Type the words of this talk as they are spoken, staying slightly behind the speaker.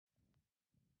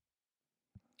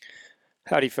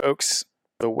Howdy, folks.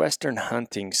 The Western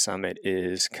Hunting Summit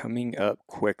is coming up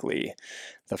quickly.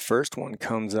 The first one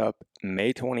comes up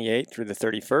May 28th through the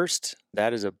 31st.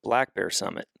 That is a black bear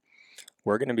summit.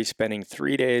 We're going to be spending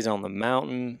 3 days on the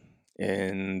mountain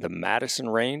in the Madison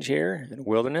Range here in the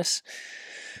wilderness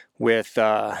with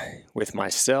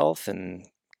myself and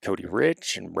Cody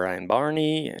Rich and Brian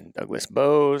Barney and Douglas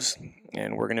Bowes.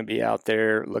 And we're going to be out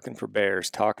there looking for bears,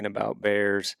 talking about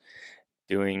bears,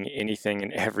 doing anything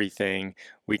and everything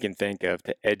we can think of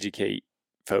to educate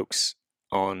folks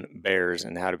on bears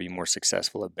and how to be more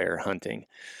successful at bear hunting.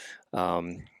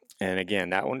 And again,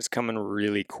 that one's coming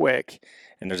really quick,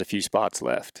 and there's a few spots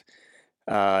left.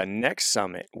 Next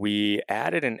summit, we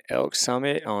added an elk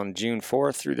summit on June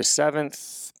 4th through the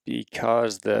 7th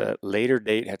because the later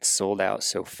date had sold out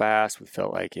so fast. We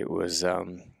felt like it was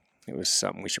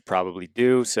something we should probably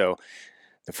do. So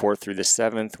the 4th through the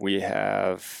 7th, we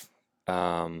have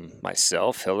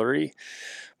myself, Hillary,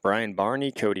 Brian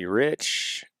Barney, Cody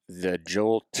Rich, the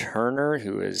Joel Turner,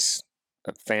 who is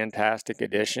a fantastic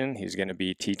addition. He's going to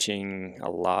be teaching a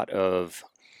lot of,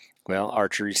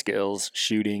 archery skills,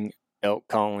 shooting, elk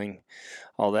calling,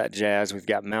 all that jazz. We've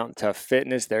got Mountain Tough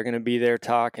Fitness. They're going to be there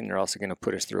talking. They're also going to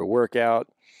put us through a workout.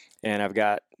 And I've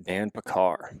got Dan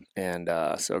Picar. And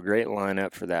so a great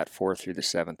lineup for that 4th through the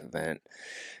 7th event.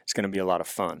 It's going to be a lot of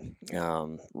fun.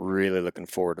 Really looking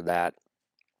forward to that.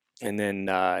 And then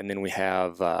we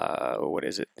have,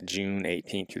 June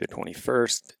 18th through the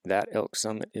 21st. That elk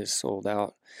summit is sold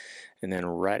out. And then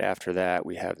right after that,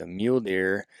 we have the Mule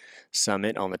Deer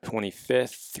Summit on the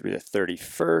 25th through the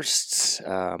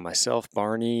 31st. Myself,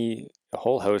 Barney, a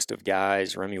whole host of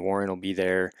guys. Remy Warren will be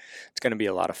there. It's going to be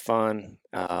a lot of fun.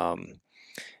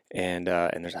 And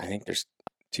there's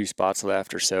 2 spots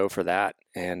left or so for that.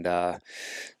 And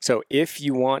so if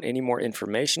you want any more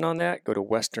information on that, go to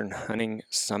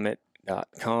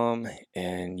westernhuntingsummit.com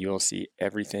and you'll see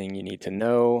everything you need to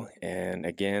know. And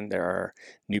again, there are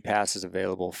new passes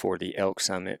available for the Elk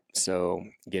Summit. So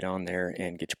get on there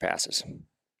and get your passes.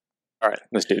 All right,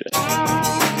 let's do this.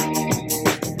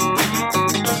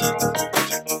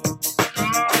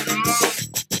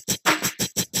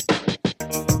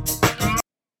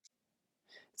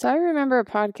 So I remember a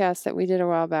podcast that we did a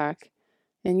while back,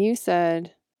 and you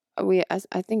said,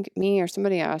 I think me or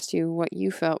somebody asked you what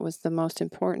you felt was the most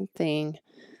important thing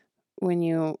when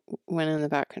you went in the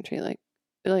backcountry.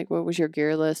 Like what was your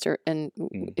gear list,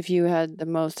 if you had the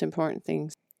most important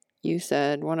things, you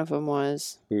said one of them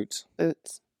was Boots.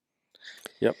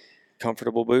 Yep,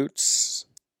 comfortable boots.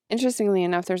 Interestingly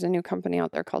enough, there's a new company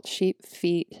out there called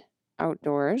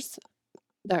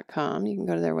sheepfeetoutdoors.com. You can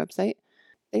go to their website.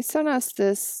 They sent us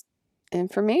this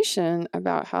information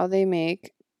about how they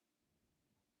make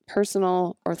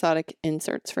personal orthotic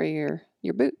inserts for your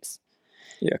boots.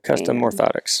 Yeah, custom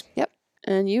orthotics. Yep.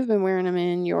 And you've been wearing them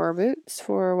in your boots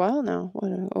for a while now. What,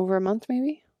 over a month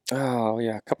maybe? Oh,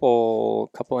 yeah, a couple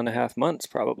and a half months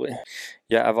probably.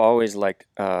 Yeah, I've always liked,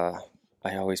 I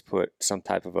always put some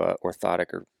type of a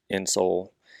orthotic or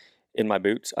insole in my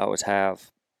boots. I always have.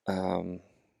 I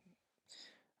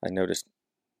noticed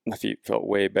my feet felt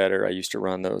way better. I used to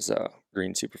run those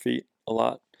green super feet a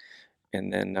lot.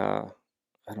 And then, I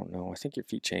don't know, I think your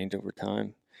feet change over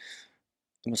time.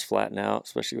 They must flatten out,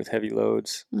 especially with heavy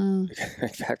loads.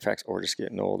 Backpacks or just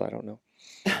getting old, I don't know.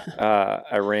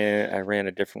 I ran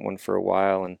a different one for a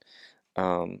while, and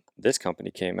this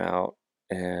company came out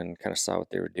and kind of saw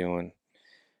what they were doing.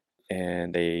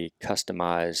 And they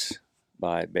customize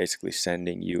by basically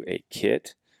sending you a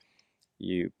kit.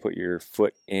 You put your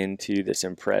foot into this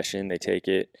impression, they take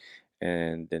it,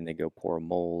 and then they go pour a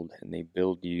mold, and they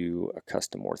build you a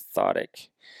custom orthotic,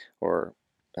 or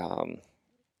what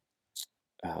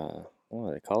do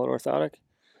they call it, orthotic?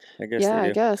 I guess. Yeah, I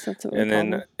guess that's what we call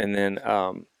it. And then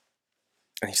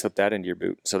you slip that into your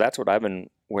boot. So that's what I've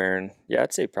been wearing. Yeah,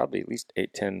 I'd say probably at least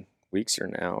 8-10 weeks or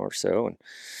now or so, and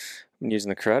I've been using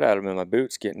the crud out of them in my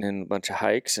boots, getting in a bunch of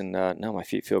hikes, and now my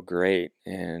feet feel great.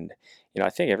 And I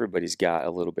think everybody's got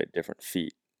a little bit different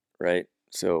feet, right?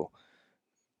 So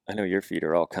I know your feet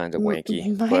are all kinds of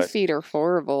wanky. My feet are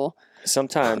horrible.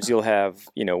 Sometimes you'll have,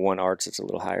 one arch that's a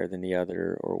little higher than the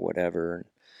other or whatever.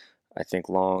 I think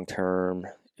long term,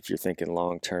 if you're thinking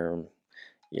long term,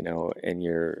 and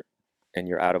you're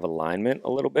out of alignment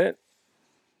a little bit,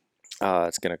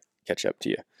 it's going to catch up to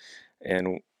you.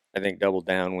 And I think double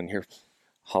down when you're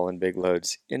hauling big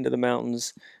loads into the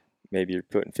mountains. Maybe you're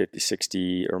putting 50,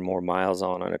 60 or more miles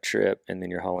on a trip, and then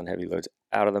you're hauling heavy loads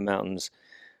out of the mountains.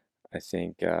 I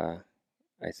think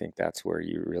that's where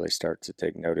you really start to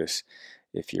take notice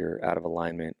if you're out of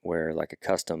alignment, where like a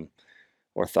custom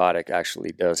orthotic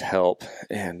actually does help,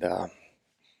 and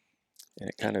and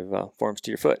it kind of forms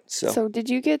to your foot. So, So did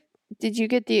you get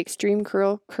the extreme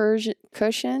curl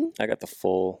cushion? I got the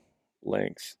full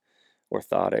length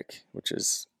orthotic, which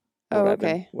is Oh,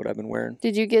 okay. what I've been wearing.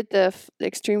 Did you get the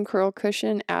extreme curl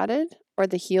cushion added or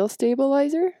the heel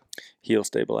stabilizer? Heel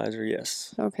stabilizer,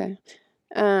 yes. Okay.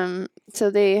 So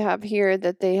they have here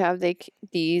that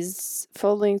these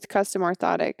full-length custom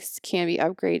orthotics can be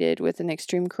upgraded with an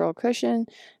extreme curl cushion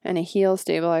and a heel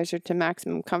stabilizer to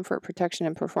maximum comfort, protection,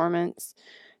 and performance.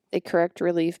 They correct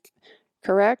relief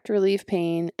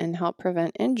pain and help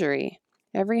prevent injury.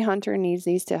 Every hunter needs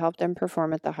these to help them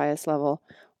perform at the highest level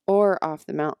or off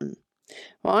the mountain.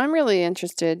 Well, I'm really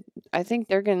interested. I think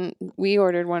we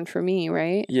ordered one for me,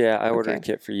 right? Yeah, I ordered a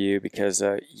Okay. kit for you because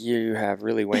you have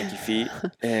really wanky feet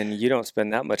and you don't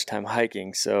spend that much time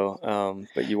hiking. So,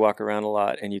 but you walk around a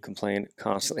lot and you complain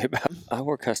constantly about. I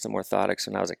wore custom orthotics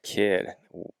when I was a kid,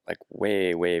 like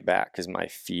way, way back, because my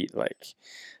feet, like,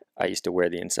 I used to wear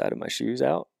the inside of my shoes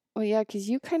out. Well, yeah, because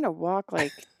you kind of walk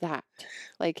like that.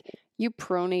 Like you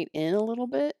pronate in a little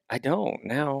bit. I don't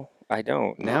now. I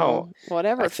don't now.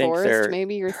 Whatever, I think Forrest. they're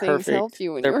Maybe your things helped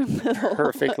you when you They're were little.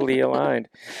 perfectly aligned.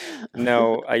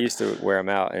 No, I used to wear them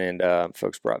out, and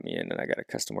folks brought me in, and I got a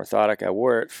custom orthotic. I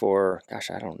wore it for, gosh,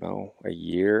 I don't know, a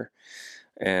year,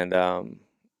 and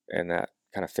that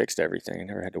kind of fixed everything. I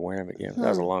never had to wear them again. That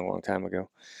was a long, long time ago.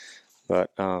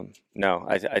 But no,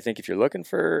 I think if you're looking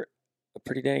for a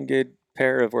pretty dang good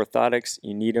pair of orthotics,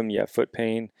 you need them. You have foot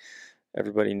pain.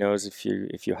 Everybody knows if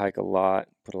you hike a lot,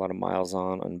 put a lot of miles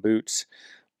on boots,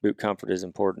 boot comfort is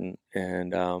important.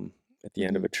 And at the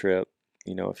end of a trip,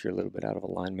 if you're a little bit out of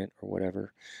alignment or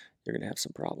whatever, you're going to have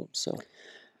some problems. So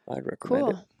I'd recommend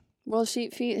it. Cool. Well,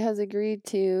 Sheep Feet has agreed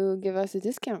to give us a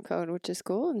discount code, which is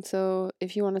cool. And so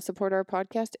if you want to support our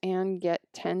podcast and get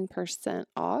 10%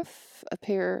 off a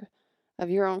pair of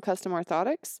your own custom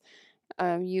orthotics,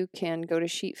 you can go to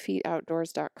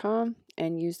sheepfeetoutdoors.com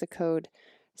and use the code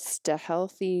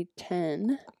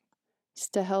STAHEALTHY10.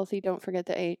 STAHEALTHY, don't forget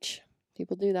the H.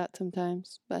 People do that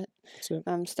sometimes, but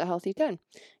STAHEALTHY10.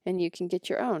 And you can get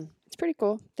your own. It's pretty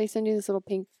cool. They send you this little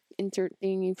pink insert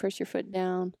thing. You press your foot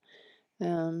down,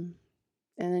 and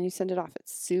then you send it off.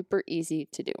 It's super easy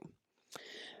to do.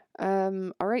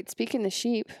 All right, speaking of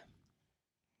sheep,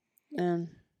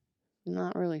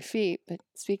 not really feet, but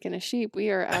speaking of sheep,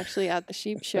 we are actually at the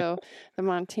sheep show, the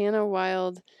Montana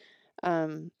Wild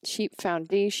Sheep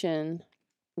Foundation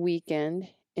weekend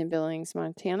in Billings,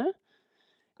 Montana.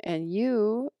 And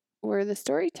you were the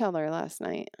storyteller last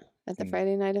night at the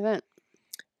Friday night event.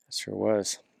 Sure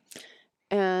was.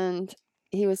 And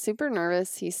he was super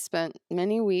nervous. He spent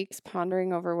many weeks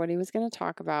pondering over what he was going to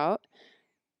talk about.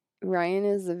 Ryan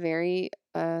is a very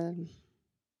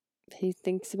he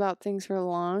thinks about things for a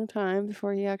long time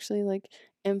before he actually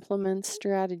implements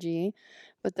strategy.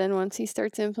 But then once he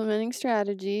starts implementing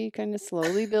strategy, he kind of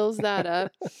slowly builds that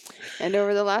up. And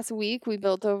over the last week, we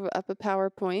built up a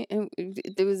PowerPoint, and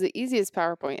it was the easiest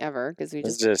PowerPoint ever because we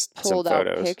just pulled out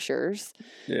pictures.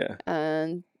 Yeah.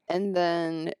 And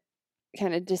then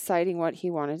kind of deciding what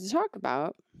he wanted to talk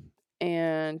about.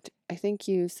 And I think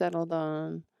you settled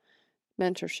on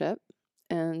mentorship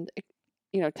and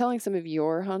telling some of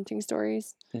your hunting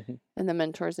stories and the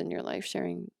mentors in your life,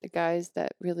 sharing the guys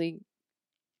that really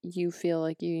you feel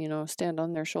like you stand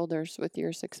on their shoulders with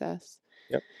your success.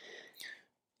 Yep.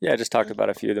 Yeah, I just talked about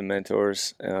a few of the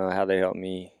mentors, how they helped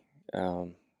me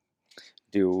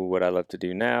do what I love to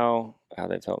do now, how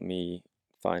they've helped me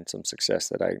find some success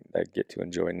that I get to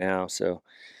enjoy now. So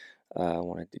I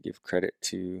wanted to give credit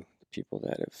to the people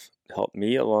that have helped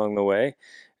me along the way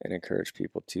and encourage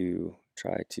people to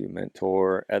try to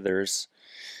mentor others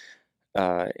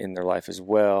in their life as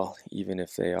well, even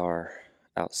if they are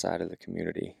outside of the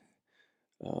community.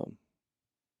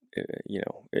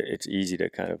 It's easy to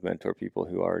kind of mentor people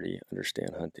who already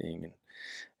understand hunting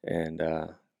and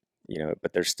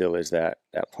but there still is that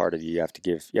part of you have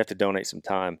to donate some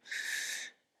time.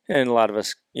 And a lot of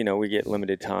us, we get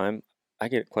limited time. I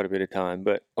get quite a bit of time,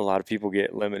 but a lot of people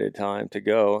get limited time to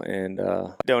go, and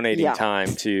donating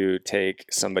time to take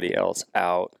somebody else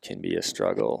out can be a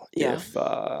struggle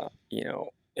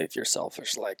if you're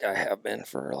selfish, like I have been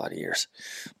for a lot of years.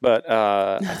 But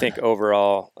I think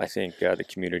overall, the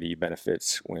community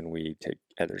benefits when we take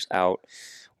others out,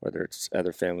 whether it's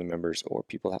other family members or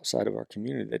people outside of our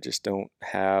community that just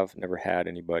never had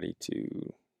anybody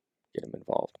to get them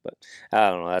involved. But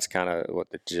I don't know, that's kind of what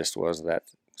the gist was of that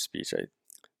speech I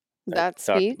talked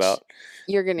about.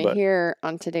 You're going to hear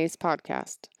on today's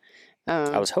podcast.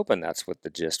 I was hoping that's what the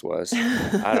gist was.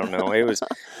 I don't know. It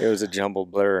was a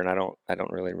jumbled blur, and I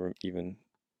don't really even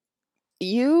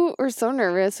You were so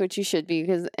nervous, which you should be,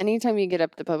 because anytime you get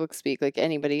up to public speak, like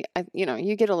anybody,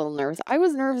 you get a little nervous. I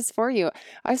was nervous for you.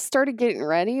 I started getting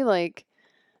ready like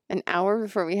an hour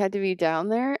before we had to be down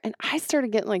there, and I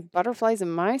started getting like butterflies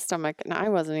in my stomach, and I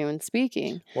wasn't even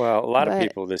speaking. Well, a lot of But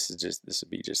people, this would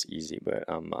be just easy, but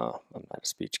I'm not a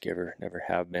speech giver, never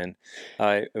have been.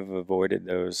 I have avoided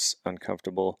those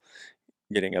uncomfortable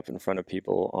getting up in front of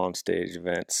people on stage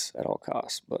events at all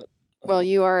costs. But well,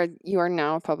 you are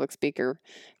now a public speaker,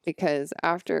 because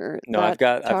after no,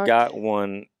 that I've talk, got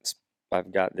one.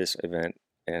 I've got this event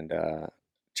and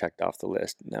checked off the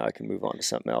list. Now I can move on to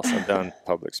something else. I'm done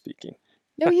public speaking.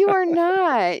 no, you are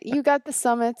not. You got the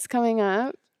summits coming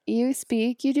up. You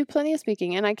speak, you do plenty of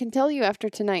speaking. And I can tell you after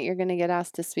tonight, you're going to get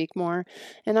asked to speak more.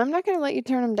 And I'm not going to let you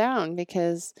turn them down,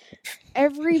 because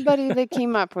everybody that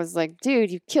came up was like, dude,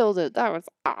 you killed it. That was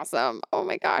awesome. Oh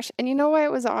my gosh. And you know why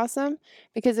it was awesome?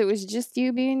 Because it was just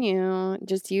you being you,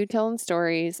 just you telling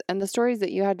stories. And the stories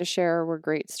that you had to share were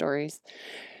great stories.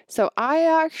 So I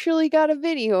actually got a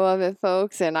video of it,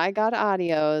 folks, and I got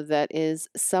audio that is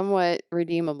somewhat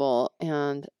redeemable,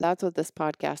 and that's what this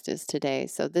podcast is today.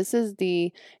 So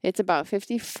it's about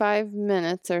 55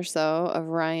 minutes or so of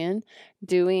Ryan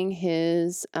doing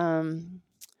his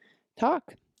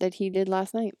talk that he did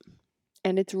last night,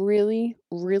 and it's really,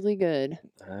 really good.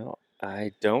 Well,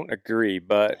 I don't agree,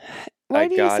 but Why I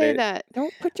do you got say it. that?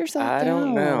 Don't put yourself I down.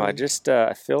 don't know. I just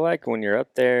I feel like when you're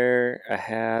up there, I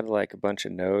had like a bunch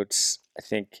of notes. I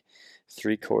think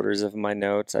 3/4 of my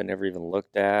notes I never even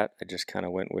looked at. I just kind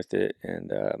of went with it,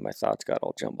 and my thoughts got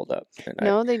all jumbled up. And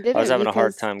No, they I was didn't, having a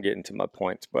hard because time getting to my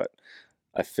points, but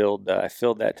I filled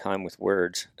that time with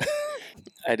words.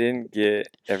 I didn't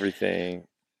get everything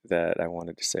that I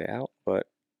wanted to say out, but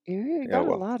you oh got a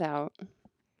well. lot out.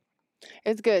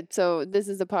 It's good. So this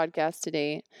is a podcast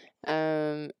today.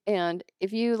 And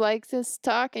if you like this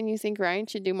talk and you think Ryan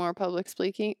should do more public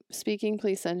speaking,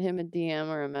 please send him a DM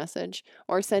or a message,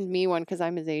 or send me one, because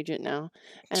I'm his agent now.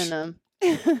 And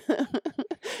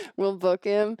we'll book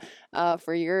him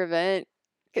for your event,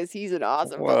 because he's an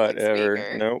awesome public Whatever.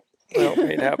 speaker. Nope,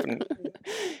 ain't happening.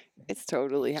 It's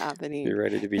totally happening. Be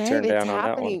ready to be Babe, turned it's down on that one.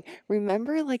 happening.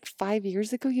 Remember, like 5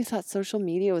 years ago, you thought social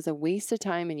media was a waste of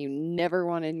time, and you never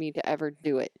wanted me to ever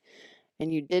do it.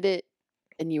 And you did it,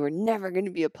 and you were never going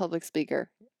to be a public speaker.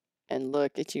 And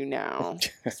look at you now,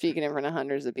 speaking in front of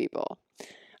hundreds of people.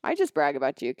 I just brag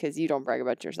about you because you don't brag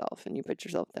about yourself, and you put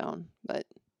yourself down. But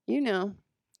you know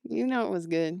it was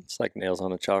good. It's like nails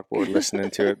on a chalkboard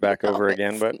listening to it back over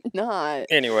again, but not.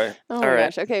 anyway. Oh all my right.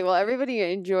 gosh. Okay, well, everybody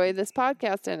enjoy this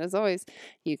podcast. And as always,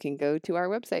 you can go to our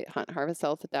website,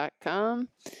 huntharvesthealth.com.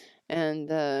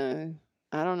 And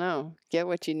I don't know, get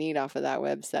what you need off of that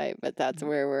website. But that's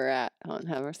where we're at,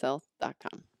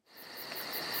 huntharvesthealth.com.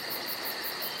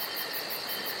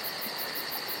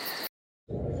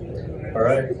 All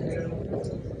right.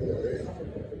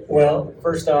 Well,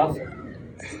 first off,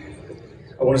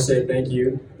 I want to say thank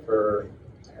you for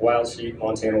Wild Sheep,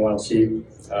 Montana Wild Sheep,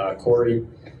 Corey,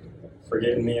 for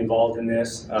getting me involved in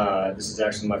this. This is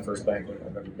actually my first banquet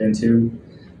I've ever been to,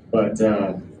 but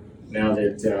now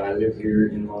that I live here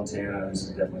in Montana, this is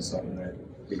definitely something that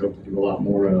we hope to do a lot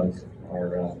more of,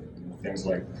 or things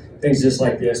just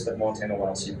like this that Montana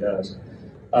Wild Sheep does.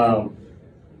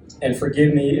 And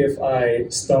forgive me if I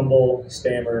stumble,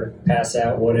 stammer, pass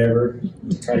out, whatever,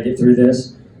 to try to get through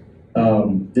this.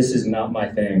 This is not my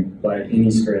thing by any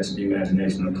stretch of the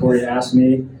imagination. When Corey asked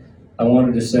me, I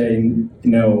wanted to say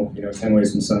no, 10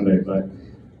 ways from Sunday, but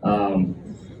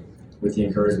with the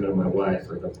encouragement of my wife,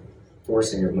 or the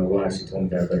forcing of my wife, she told me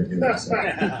that I better do it. So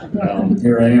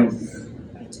here I am.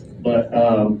 But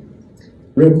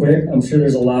real quick, I'm sure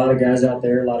there's a lot of guys out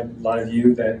there, a lot of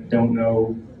you that don't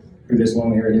know who this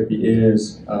long-haired hippie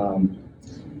is.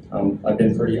 I've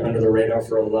been pretty under the radar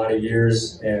for a lot of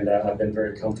years, and I've been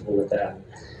very comfortable with that.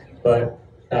 But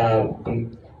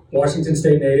I'm Washington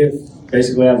State native.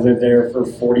 Basically, I've lived there for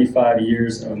 45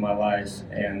 years of my life,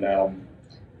 and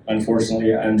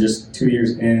unfortunately, I'm just 2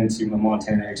 years into my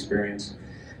Montana experience,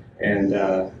 and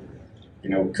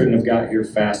couldn't have got here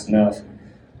fast enough.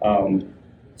 I've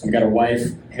got a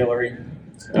wife, Hillary.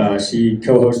 She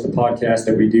co-hosts the podcast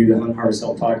that we do, the Hunt Harvest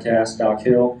Health podcast, Doc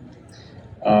Hill.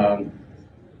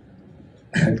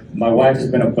 My wife has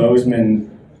been a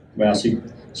Bozeman. Well, she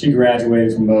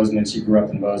graduated from Bozeman. She grew up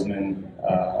in Bozeman,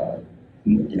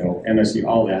 MSU,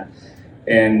 all that.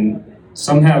 And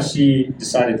somehow she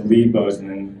decided to leave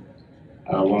Bozeman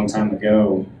a long time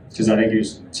ago because I think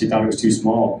she thought it was too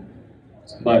small.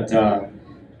 But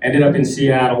ended up in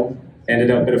Seattle,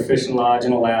 ended up at a fishing lodge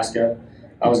in Alaska.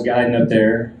 I was guiding up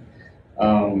there.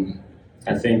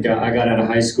 I think I got out of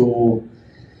high school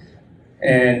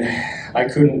And I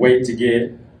couldn't wait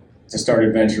to start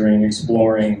adventuring,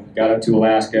 exploring. Got up to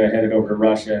Alaska, headed over to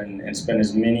Russia, and spent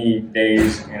as many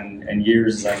days and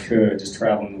years as I could just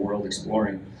traveling the world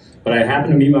exploring. But I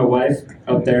happened to meet my wife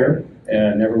up there.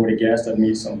 Never would have guessed I'd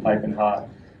meet some piping hot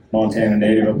Montana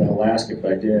native up in Alaska,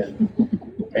 but I did.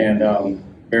 And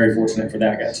very fortunate for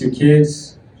that. I got 2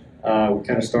 kids. We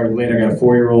kind of started late. I got a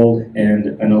 4-year-old and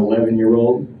an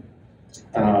 11-year-old.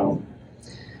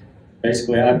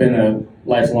 Basically, I've been a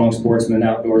lifelong sportsman,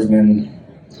 outdoorsman,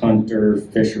 hunter,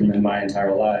 fisherman my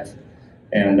entire life.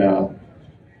 And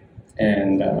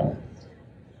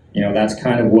that's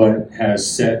kind of what has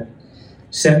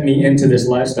set me into this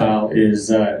lifestyle.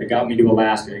 Is it got me to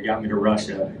Alaska, it got me to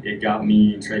Russia, it got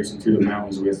me traipsing through the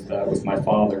mountains with my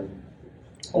father.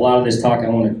 A lot of this talk I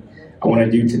want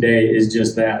to do today is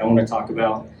just that. I want to talk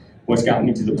about what's got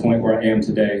me to the point where I am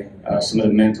today. Some of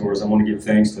the mentors, I want to give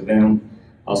thanks to them.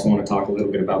 I also want to talk a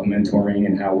little bit about mentoring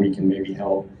and how we can maybe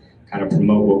help kind of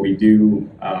promote what we do.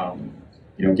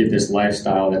 Get this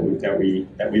lifestyle that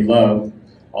we love.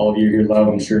 All of you here love.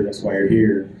 I'm sure that's why you're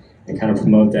here, and kind of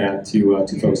promote that to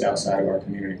folks outside of our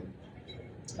community.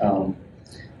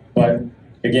 But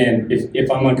again,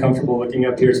 if I'm uncomfortable looking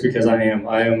up here, it's because I am.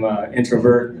 I am an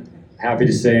introvert. Happy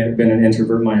to say I've been an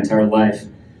introvert my entire life.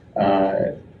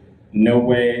 No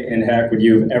way in heck would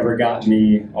you have ever gotten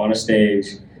me on a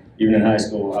stage. Even in high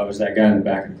school, I was that guy in the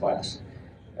back of the class.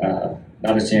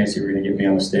 Not a chance you were going to get me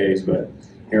on the stage, but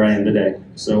here I am today.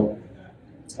 So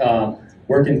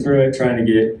working through it, trying to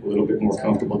get a little bit more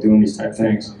comfortable doing these type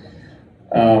things.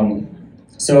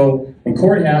 So when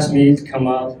Corey asked me to come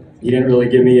up, he didn't really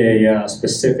give me a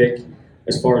specific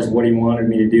as far as what he wanted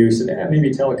me to do. He said,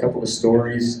 maybe tell a couple of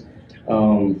stories.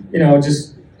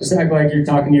 Just act like you're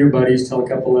talking to your buddies, tell a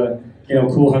couple of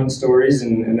cool hunting stories,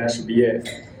 and that should be it.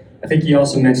 I think he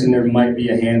also mentioned there might be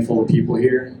a handful of people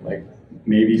here, like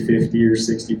maybe 50 or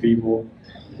 60 people.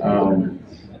 And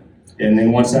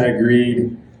then once I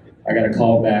agreed, I got a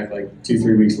call back like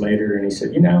 2-3 weeks later, and he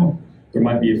said, there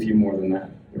might be a few more than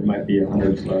that. There might be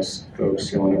 100 plus folks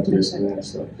showing up to this event.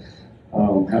 So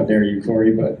how dare you,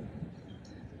 Corey? But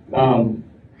all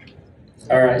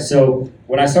right. So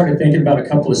when I started thinking about a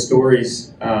couple of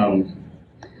stories,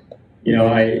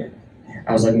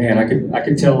 I was like, man, I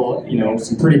could tell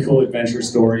some pretty cool adventure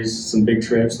stories, some big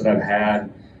trips that I've had,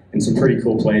 and some pretty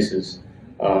cool places.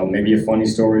 Maybe a funny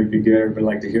story would be good. Everybody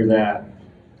like to hear that.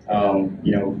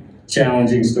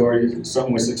 Challenging stories,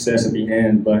 something with success at the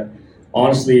end. But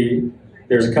honestly,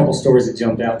 there's a couple stories that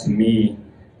jumped out to me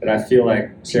that I feel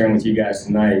like sharing with you guys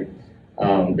tonight.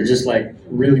 They're just like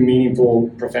really meaningful,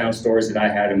 profound stories that I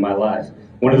had in my life.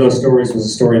 One of those stories was a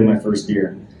story in my first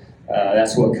year.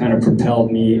 That's what kind of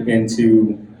propelled me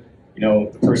into,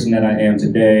 the person that I am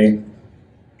today.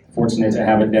 Fortunate to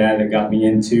have a dad that got me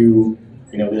into,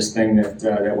 this thing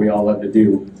that we all love to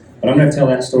do. But I'm going to tell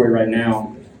that story right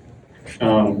now.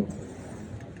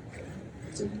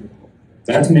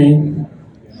 That's me.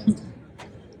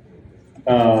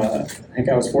 I think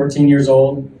I was 14 years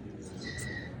old.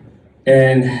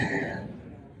 And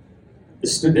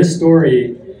this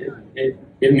story,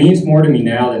 it means more to me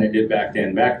now than it did back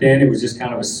then. Back then, it was just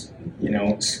kind of a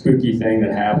spooky thing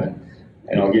that happened,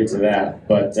 and I'll get to that.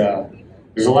 But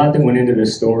there's a lot that went into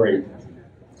this story,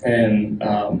 and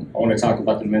I want to talk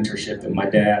about the mentorship that my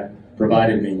dad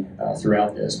provided me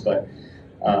throughout this. But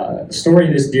the story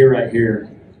of this deer right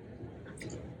here,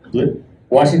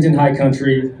 Washington High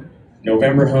Country,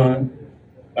 November hunt,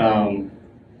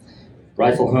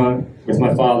 rifle hunt with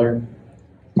my father,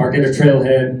 park at a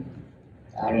trailhead,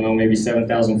 I don't know, maybe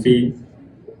 7,000 feet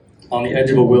on the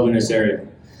edge of a wilderness area.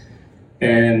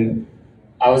 And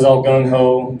I was all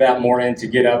gung-ho that morning to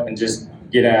get up and just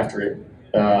get after it.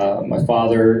 My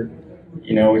father,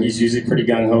 he's usually pretty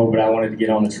gung-ho, but I wanted to get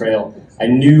on the trail. I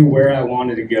knew where I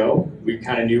wanted to go. We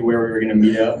kind of knew where we were going to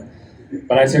meet up.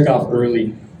 But I took off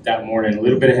early that morning, a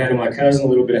little bit ahead of my cousin, a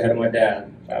little bit ahead of my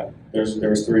dad. There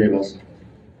was 3 of us.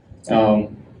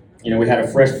 We had a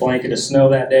fresh blanket of snow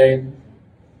that day.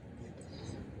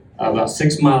 About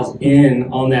 6 miles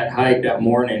in on that hike that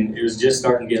morning, it was just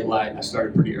starting to get light. I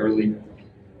started pretty early,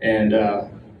 and lo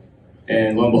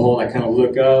and behold, I kind of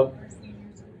look up,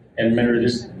 and remember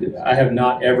this: I have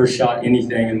not ever shot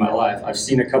anything in my life. I've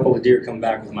seen a couple of deer come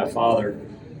back with my father,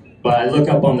 but I look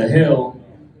up on the hill,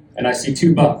 and I see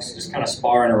 2 bucks just kind of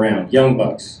sparring around, young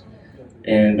bucks,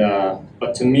 and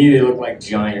but to me they look like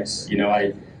giants.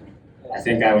 I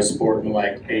think I was sporting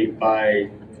like 8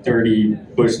 by 30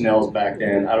 Bushnells back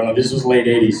then. I don't know, this was late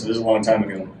 80s, so this is a long time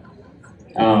ago.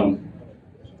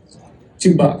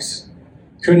 2 bucks.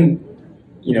 Couldn't,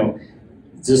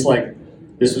 just like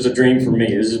this was a dream for me.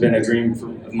 This has been a dream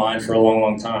of mine for a long,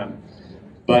 long time.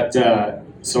 But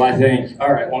so I think,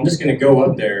 all right, well, I'm just going to go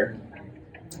up there.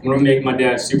 I'm going to make my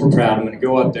dad super proud. I'm going to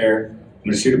go up there. I'm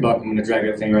going to shoot a buck. I'm going to drag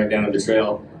that thing right down to the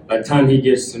trail. By the time he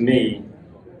gets to me,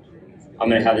 I'm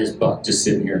going to have this buck just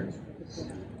sitting here.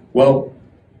 Well,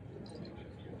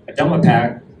 I dump my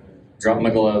pack, drop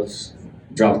my gloves,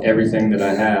 drop everything that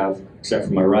I have except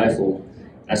for my rifle.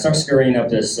 I start scurrying up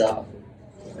this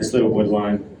little wood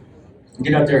line.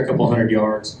 Get up there a couple hundred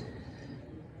yards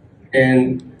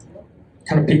and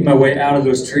kind of peek my way out of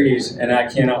those trees, and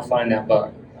I cannot find that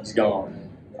buck. He's gone.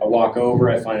 I walk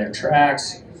over, I find their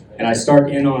tracks, and I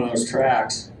start in on those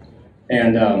tracks.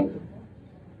 And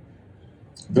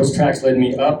those tracks led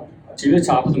me up to the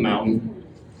top of the mountain,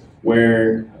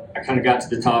 where I kind of got to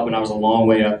the top, and I was a long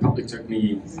way up. Probably took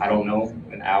me, I don't know,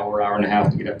 an hour and a half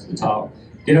to get up to the top.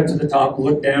 Get up to the top,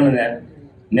 look down in that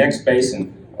next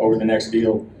basin over the next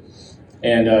field.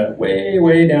 And way,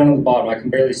 way down on the bottom, I can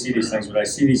barely see these things, but I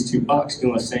see these two bucks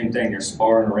doing the same thing. They're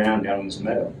sparring around down in this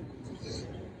meadow.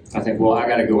 I think, well, I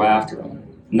got to go after them.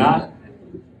 Not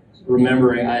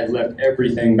remembering I had left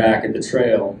everything back at the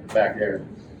trail back there.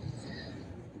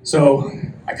 So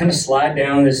I kind of slide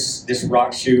down this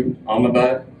rock chute on my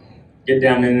butt, get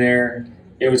down in there.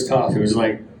 It was tough. It was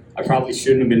like I probably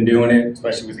shouldn't have been doing it,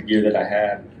 especially with the gear that I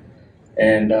had.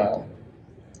 And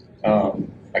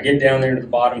I get down there to the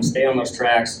bottom, stay on those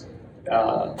tracks.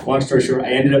 Long story short,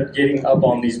 I ended up getting up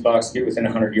on these bucks, get within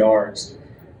 100 yards.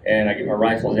 And I get my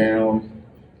rifle down,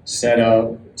 set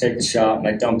up, take the shot, and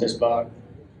I dump this buck.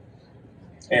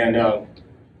 And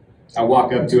I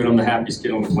walk up to it. I'm the happiest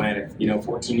kid on the planet.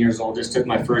 14 years old, just took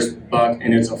my first buck,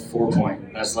 and it's a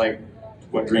 4-point. That's like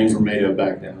what dreams were made of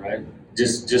back then, right?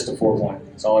 Just a 4-point.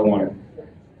 That's all I wanted.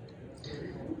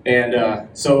 And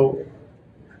so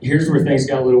here's where things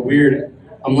got a little weird.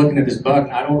 I'm looking at this buck,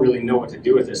 and I don't really know what to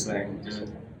do with this thing.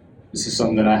 This is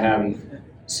something that I haven't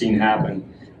seen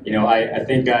happen. I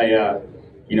think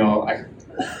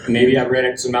maybe I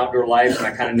read some Outdoor Life, and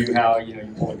I kind of knew how,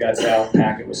 you pull the guts out,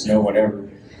 pack it with snow, whatever.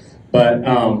 But,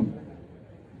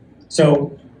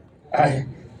 so I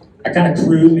kind of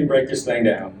crudely break this thing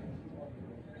down.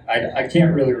 I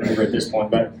can't really remember at this point,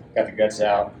 but got the guts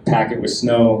out, pack it with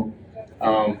snow.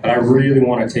 But I really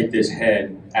want to take this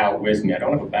head out with me. I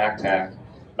don't have a backpack,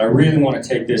 but I really want to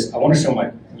take this. I want to show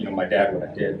my dad what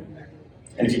I did.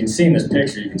 And if you can see in this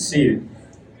picture, you can see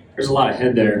there's a lot of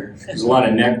head there. There's a lot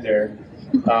of neck there.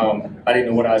 I didn't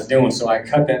know what I was doing, so I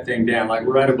cut that thing down, like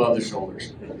right above the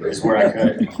shoulders is where I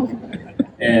cut it.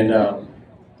 And,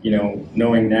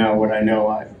 knowing now what I know,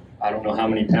 I don't know how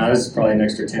many pounds. This is probably an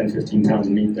extra 10, 15 pounds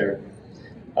of meat there.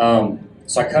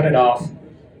 So I cut it off,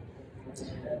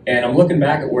 and I'm looking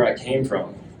back at where I came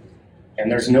from. And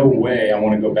there's no way I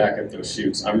want to go back up those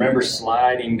chutes. I remember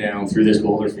sliding down through this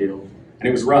boulder field, and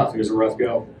it was rough. It was a rough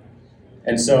go.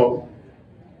 And so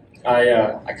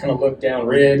I kind of looked down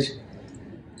ridge,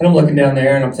 and I'm looking down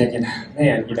there, and I'm thinking,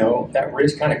 man, that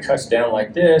ridge kind of cuts down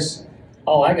like this.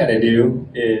 All I got to do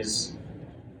is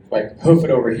like hoof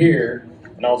it over here,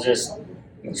 and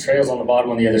the trail's on the bottom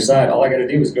on the other side. All I got to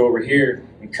do is go over here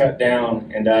and cut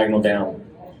down and diagonal down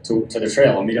to the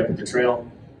trail. I'll meet up at the trail.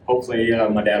 Hopefully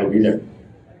my dad will be there.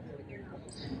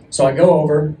 So I go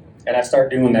over, and I start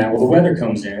doing that. Well, the weather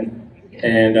comes in,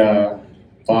 and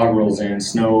fog rolls in,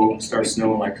 starts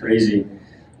snowing like crazy.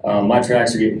 My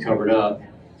tracks are getting covered up.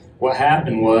 What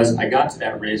happened was I got to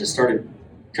that ridge, I started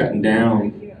cutting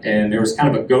down, and there was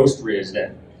kind of a ghost ridge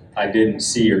that I didn't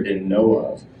see or didn't know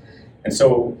of. And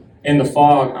so in the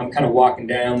fog, I'm kind of walking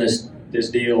down this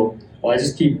deal. Well, I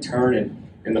just keep turning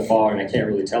in the fog, and I can't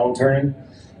really tell I'm turning,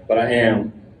 but I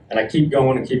am. And I keep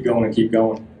going and keep going and keep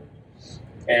going.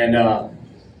 And I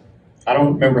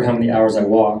don't remember how many hours I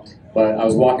walked, but I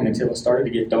was walking until it started to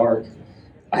get dark.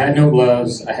 I had no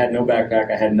gloves, I had no backpack,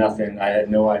 I had nothing, I had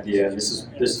no idea. This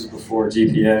is before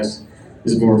GPS,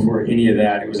 this is before any of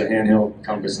that. It was a handheld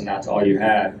compass, and that's all you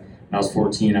had. When I was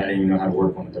 14, I didn't even know how to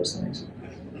work one of those things.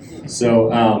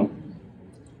 So,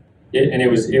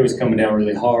 it was coming down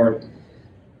really hard.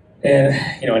 And,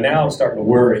 now I'm starting to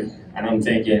worry, and I'm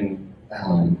thinking,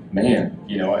 man,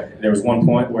 there was one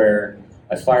point where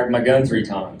I fired my gun 3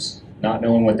 times, not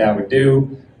knowing what that would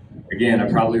do. Again, I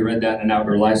probably read that in an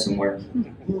Outdoor Life somewhere.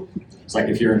 It's like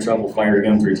if you're in trouble, fire a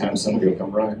gun 3 times, somebody will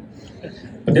come running.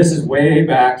 But this is way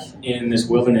back in this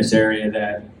wilderness area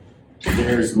that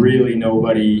there's really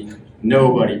nobody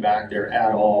back there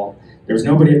at all. There was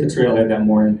nobody at the trailhead that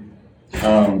morning.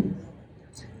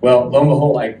 Well, lo and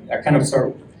behold, I kind of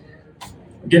start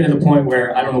getting to the point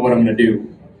where I don't know what I'm going to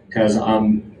do because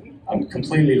I'm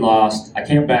completely lost. I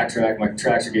can't backtrack. My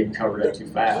tracks are getting covered up too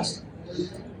fast.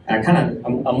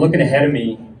 I'm looking ahead of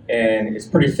me, and it's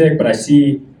pretty thick, but I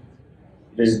see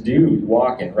this dude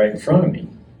walking right in front of me.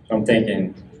 I'm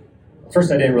thinking,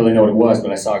 first I didn't really know what it was,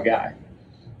 but I saw a guy,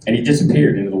 and he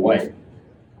disappeared into the white.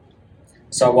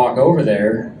 So I walk over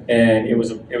there, and it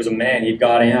was a man. He'd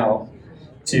got out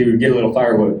to get a little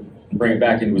firewood and bring it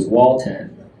back into his wall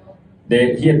tent.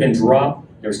 He had been dropped.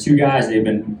 There was 2 guys. They had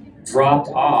been dropped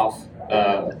off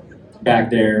back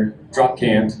there, drop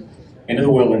camped into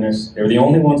the wilderness. They were the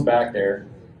only ones back there.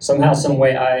 Somehow, some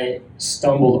way, I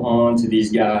stumbled onto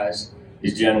these guys,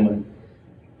 these gentlemen,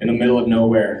 in the middle of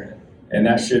nowhere, and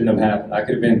that shouldn't have happened. I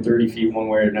could have been 30 feet one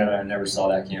way or another. I never saw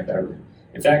that camp ever.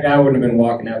 If that guy wouldn't have been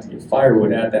walking out to get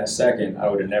firewood at that second, I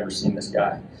would have never seen this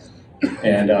guy.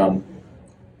 And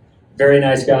very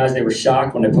nice guys. They were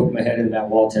shocked when I poked my head into that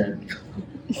wall tent.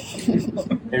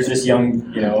 There's this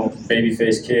young,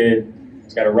 baby-faced kid.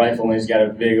 He's got a rifle and he's got a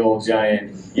big old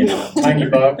giant, tiny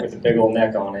buck with a big old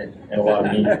neck on it and a lot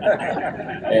of meat.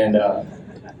 And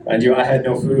I had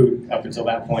no food up until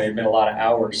that point. It had been a lot of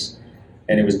hours,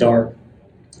 and it was dark.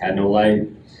 Had no light.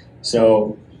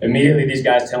 So immediately these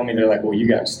guys tell me, they're like, well, you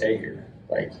got to stay here.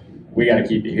 Like, we got to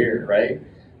keep you here, right?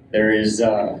 There's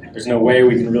no way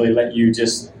we can really let you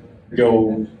just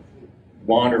go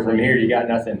wander from here. You got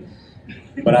nothing.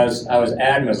 But I was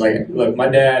adamant. I was like, look, my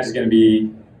dad's going to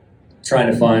be trying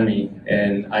to find me,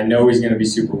 and I know he's going to be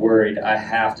super worried. I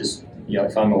have to,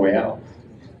 find my way out.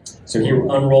 So he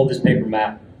unrolled this paper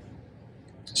map,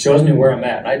 shows me where I'm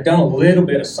at. And I'd done a little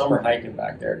bit of summer hiking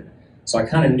back there, so I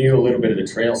kind of knew a little bit of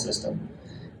the trail system.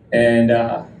 And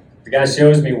the guy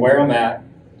shows me where I'm at.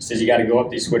 He says, you got to go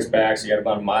up these switchbacks. You got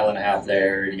about 1.5 miles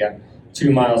there. You got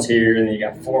 2 miles here, and then you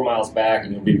got 4 miles back,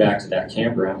 and you'll be back to that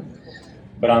campground.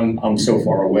 But I'm so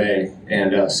far away.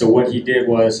 And so what he did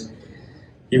was,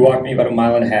 he walked me about 1.5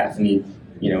 miles, and he,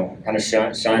 kind of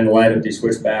shined the light up these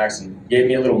switchbacks and gave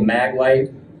me a little mag light.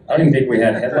 I don't even think we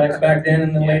had headlights back then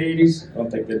in the late 80s. I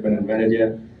don't think they'd been invented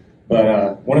yet.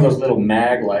 But one of those little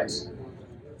mag lights.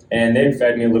 And they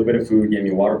fed me a little bit of food, gave me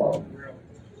a water bottle.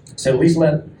 So at least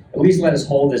let us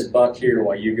hold this buck here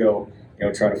while you go,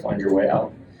 try to find your way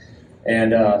out.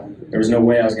 And there was no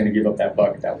way I was going to give up that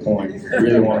buck at that point. I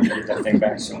really wanted to get that thing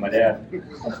back to show my dad.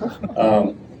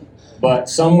 But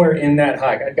somewhere in that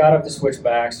hike, I got up the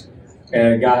switchbacks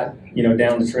and I got,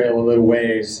 down the trail a little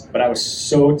ways, but I was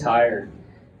so tired.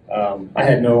 I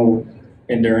had no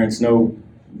endurance, no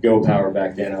go power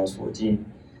back then. I was 14.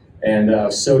 And I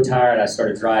was so tired, I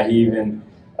started dry heaving,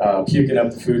 puking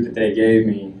up the food that they gave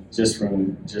me. Just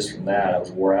from that, I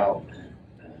was wore out.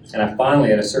 And I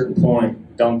finally, at a certain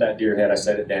point, dumped that deer head. I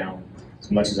set it down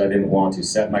as much as I didn't want to,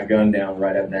 set my gun down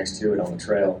right up next to it on the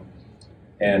trail,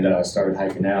 and started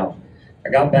hiking out. I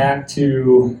got back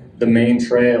to the main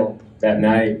trail that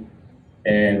night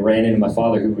and ran into my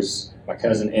father, who was my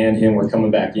cousin, and him were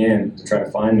coming back in to try to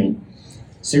find me.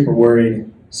 Super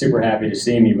worried, super happy to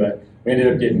see me, but we ended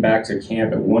up getting back to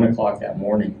camp at 1 o'clock that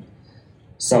morning.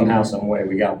 Somehow, some way,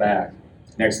 we got back.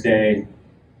 Next day,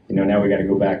 now we got to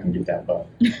go back and get that buck.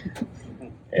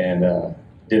 And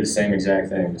did the same exact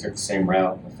thing. We took the same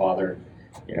route. My father,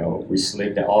 we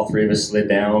slid down, all 3 of us slid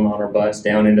down on our butts,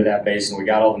 down into that basin. We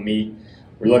got all the meat.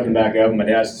 We're looking back up, and my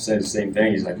dad said the same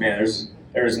thing. He's like, man,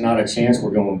 there's not a chance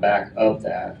we're going back up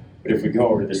that. But if we go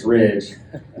over this ridge,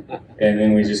 and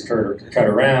then we just cut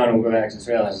around and we'll go back to the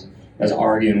trail, I was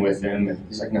arguing with him, and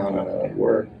he's like, no, it'll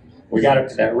work. We got up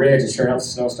to that ridge, and sure enough, the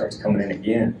snow starts coming in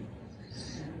again.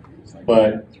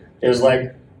 But it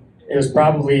was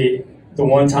probably the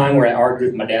one time where I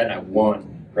argued with my dad and I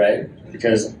won, right?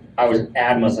 Because I was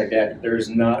adamant, I was like, Dad, there's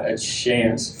not a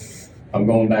chance I'm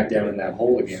going back down in that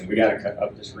hole again. We got to cut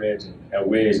up this ridge and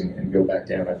ways and go back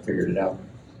down. I figured it out.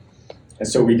 And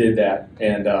so we did that,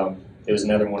 and it was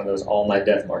another one of those all-night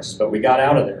death marches. But we got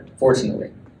out of there,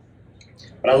 fortunately.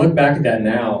 But I look back at that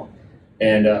now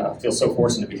and feel so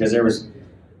fortunate, because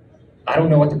I don't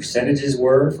know what the percentages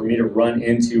were for me to run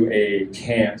into a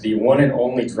camp, the one and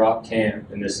only drop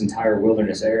camp in this entire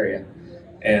wilderness area.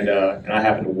 And I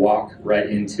happened to walk right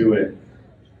into it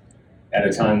at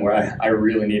a time where I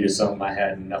really needed something. I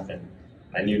had nothing.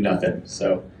 I knew nothing.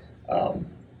 So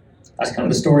that's kind of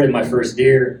the story of my first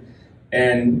deer.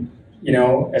 And,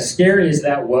 as scary as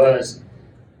that was,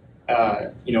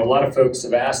 a lot of folks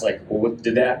have asked, like, well, what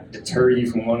did that deter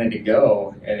you from wanting to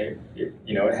go? And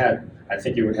it had, I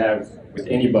think it would have, with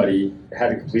anybody, it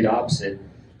had the complete opposite.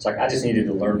 It's like, I just needed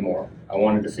to learn more. I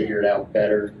wanted to figure it out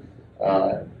better,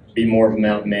 be more of a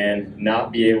mountain man,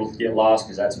 not be able to get lost,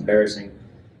 because that's embarrassing.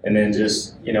 And then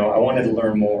just, I wanted to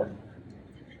learn more.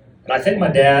 And I think my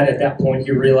dad, at that point,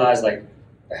 he realized, like,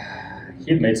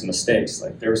 he had made some mistakes.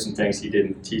 Like there were some things he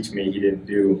didn't teach me, he didn't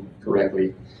do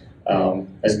correctly.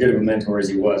 As good of a mentor as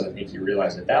he was, I think he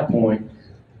realized at that point,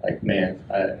 like, man,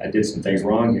 I did some things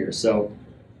wrong here. So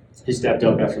he stepped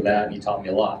up after that, and he taught me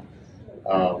a lot.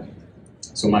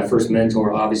 So my first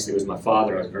mentor obviously was my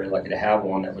father. I was very lucky to have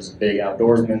one that was a big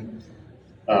outdoorsman,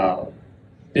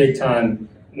 big time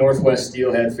Northwest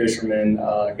steelhead fisherman,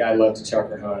 guy loved to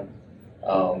chukar hunt.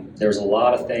 There's a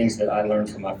lot of things that I learned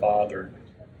from my father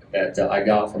that I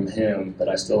got from him that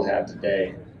I still have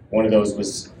today. One of those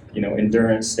was,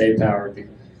 endurance, stay power.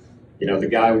 The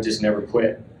guy would just never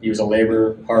quit. He was a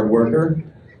laborer, hard worker,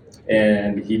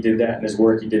 and he did that in his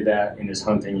work, he did that in his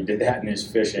hunting, he did that in his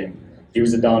fishing. He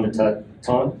was a dawn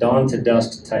to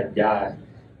dusk type guy,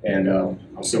 and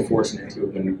I'm so fortunate to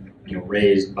have been,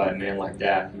 raised by a man like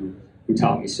that who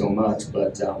taught me so much.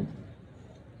 But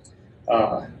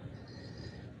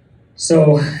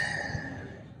so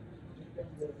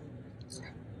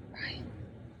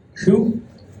who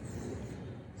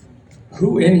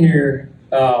in here,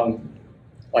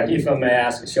 like if I may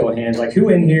ask a show of hands, like who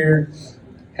in here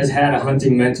has had a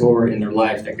hunting mentor in their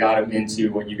life that got them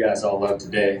into what you guys all love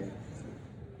today?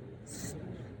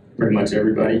 Pretty much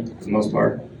everybody, for the most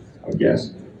part, I would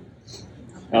guess.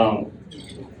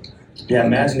 Yeah,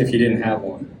 imagine if you didn't have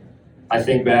one. I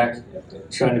think back,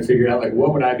 trying to figure out, like,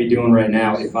 what would I be doing right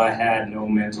now if I had no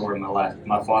mentor in my life?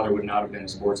 My father would not have been a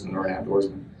sportsman or an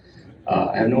outdoorsman.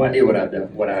 I have no idea what I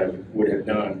would have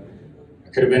done. I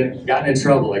could have gotten in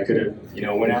trouble. I could have,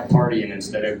 went out partying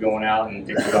instead of going out and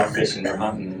thinking about fishing or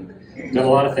hunting. And done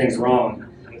a lot of things wrong.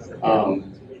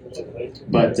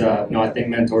 But no, I think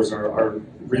mentors are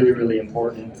really, really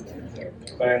important.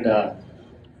 And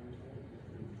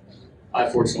I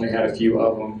fortunately had a few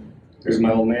of them. There's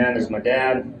my old man, there's my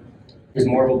dad. He was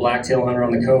more of a blacktail hunter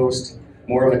on the coast,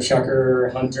 more of a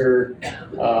chukar hunter,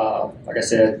 like I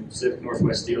said, Pacific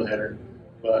Northwest steelheader.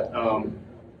 But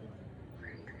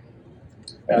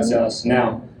that's us.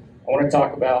 Now, I want to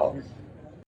talk about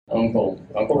Uncle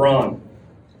Ron,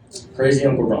 crazy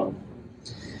Uncle Ron.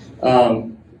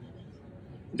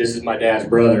 This is my dad's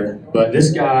brother, but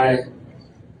this guy,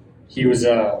 he was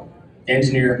a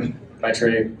engineer by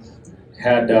trade.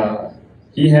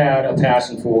 He had a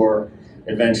passion for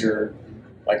adventure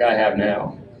like I have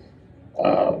now.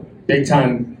 Big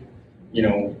time,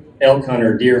 elk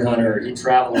hunter, deer hunter. He'd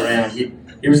travel around. He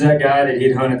was that guy that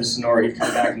he'd hunt at the Sonora. He'd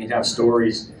come back and he'd have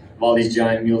stories of all these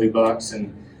giant muley bucks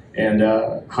and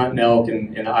hunting elk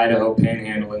in the Idaho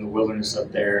Panhandle in the wilderness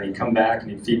up there. And he'd come back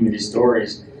and he'd feed me these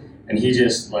stories. And he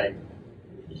just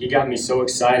he got me so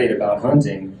excited about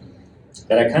hunting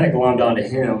that I kind of glommed onto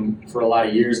him for a lot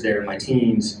of years there in my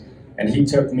teens. And he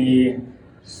took me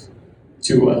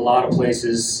to a lot of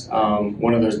places,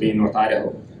 one of those being North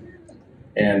Idaho.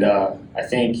 And I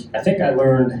think I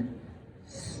learned,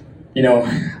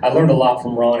 I learned a lot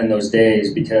from Ron in those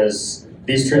days, because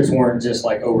these trips weren't just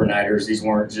like overnighters. These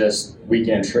weren't just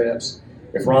weekend trips.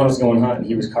 If Ron was going hunting,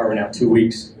 he was carving out 2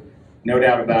 weeks. No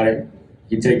doubt about it.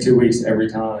 He'd take 2 weeks every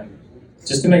time,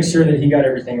 just to make sure that he got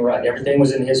everything right. Everything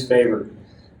was in his favor.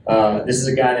 This is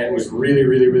a guy that was really,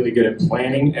 really, really good at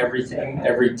planning everything,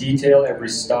 every detail, every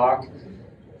stock,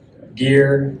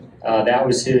 gear. That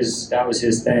was his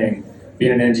thing.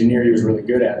 Being an engineer, he was really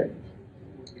good at it.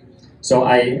 So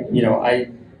I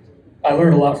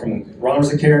learned a lot from him. Ron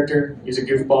was a character. He was a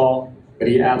goofball, but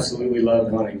he absolutely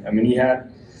loved hunting. I mean,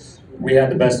 we had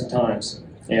the best of times.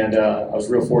 And I was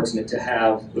real fortunate to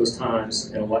have those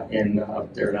times in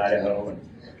up there in Idaho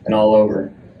and all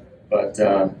over. But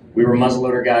we were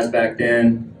muzzleloader guys back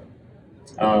then.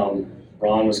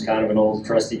 Ron was kind of an old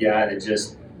trusty guy that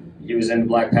he was into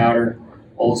black powder,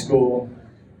 old school,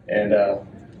 and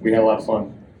we had a lot of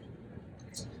fun.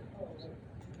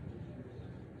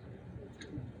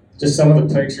 Just some of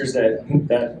the pictures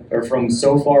that are from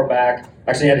so far back.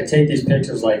 Actually, I had to take these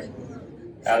pictures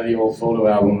out of the old photo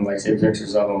album, take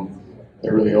pictures of them.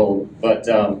 They're really old. But,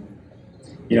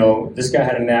 this guy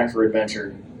had a knack for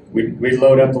adventure. We'd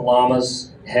load up the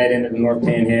llamas, head into the North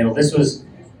Panhandle. This was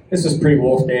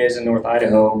pre-wolf days in North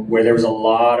Idaho, where there was a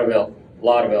lot of elk, a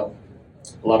lot of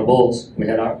bulls. We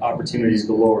had opportunities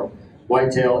galore.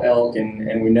 Whitetail, elk,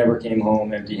 and we never came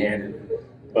home empty-handed.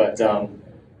 But, I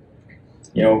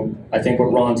think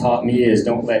what Ron taught me is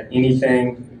don't let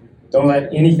anything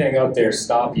up there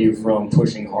stop you from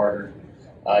pushing harder.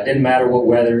 It didn't matter what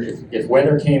weather. If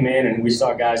weather came in and we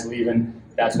saw guys leaving,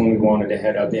 that's when we wanted to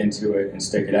head up into it and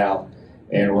stick it out.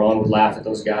 And Ron would laugh at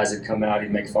those guys that come out.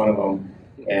 He'd make fun of them.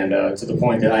 And to the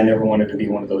point that I never wanted to be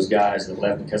one of those guys that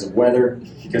left because of weather,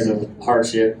 because of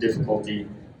hardship, difficulty.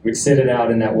 we'd sit it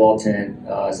out in that wall tent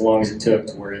as long as it took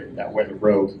to where that weather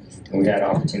broke and we had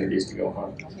opportunities to go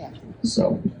hunt.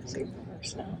 So,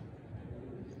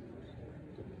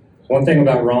 one thing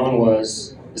about Ron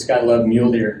was this guy loved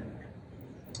mule deer.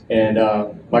 And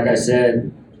like I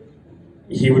said,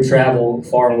 he would travel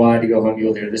far and wide to go hunt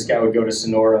mule deer. This guy would go to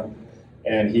Sonora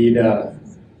and he'd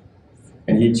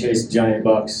chase giant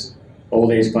bucks,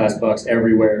 old age class bucks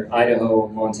everywhere, Idaho,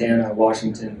 Montana,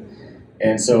 Washington.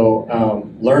 And so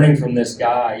learning from this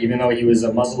guy, even though he was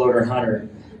a muzzleloader hunter,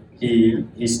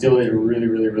 he still did really,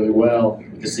 really, really well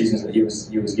with the seasons that he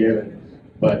was given.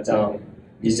 But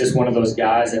he's just one of those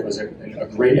guys that was a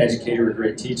great educator, a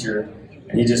great teacher,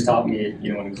 and he just taught me, an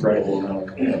incredible amount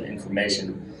of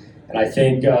information. And I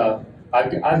think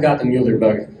I've got the mule deer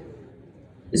bug.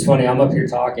 It's funny, I'm up here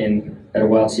talking at a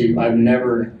wild sheep. I've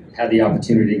never had the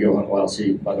opportunity to go hunt wild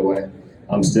sheep, by the way.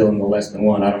 I'm still in the less than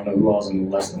one. I don't know who all's in the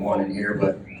less than one in here,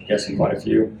 but I'm guessing quite a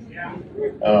few.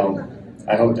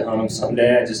 I hope to hunt them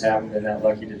someday. I just haven't been that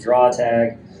lucky to draw a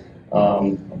tag.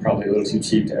 I'm probably a little too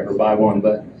cheap to ever buy one,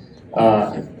 but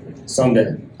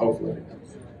someday, hopefully.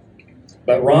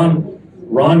 But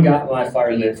Ron got my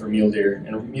fire lit for mule deer,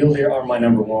 and mule deer are my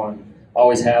number one,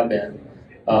 always have been,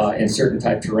 in certain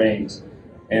type terrains.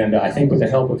 And I think with the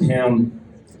help of him,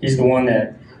 he's the one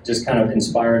that just kind of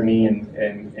inspired me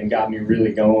and got me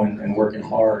really going and working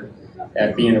hard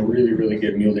at being a really, really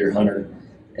good mule deer hunter.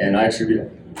 And I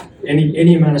attribute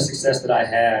any amount of success that I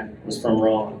had was from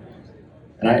Ron.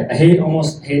 And I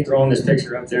almost hate throwing this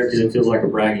picture up there because it feels like a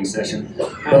bragging session.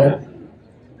 But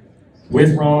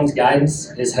with Ron's guidance,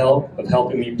 his help of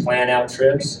helping me plan out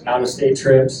trips, out-of-state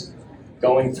trips,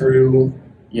 going through,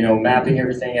 mapping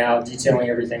everything out, detailing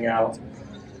everything out.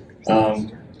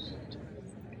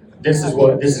 This is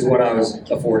what I was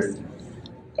afforded,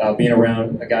 being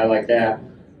around a guy like that,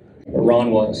 what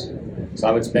Ron was. So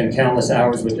I would spend countless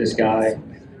hours with this guy,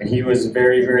 and he was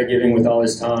very, very giving with all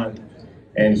his time.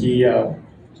 And he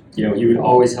would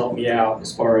always help me out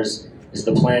as far as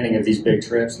the planning of these big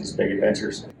trips and these big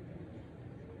adventures.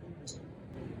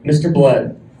 Mr.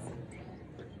 Blood,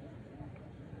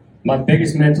 my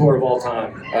biggest mentor of all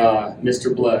time,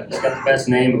 Mr. Blood. He's got the best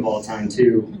name of all time,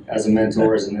 too, as a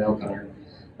mentor, as an elk hunter.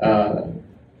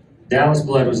 Dallas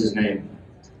Blood was his name.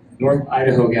 North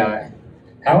Idaho guy.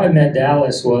 How I met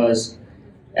Dallas was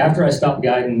after I stopped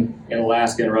guiding in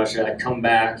Alaska and Russia, I'd come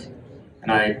back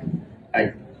and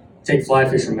I'd take fly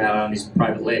fishermen out on these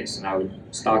private lakes, and I would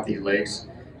stock these lakes,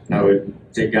 and I would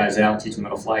take guys out, teach them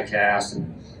how to fly cast,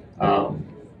 and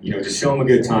just show them a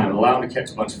good time, allow them to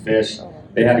catch a bunch of fish.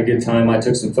 They had a good time. I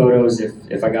took some photos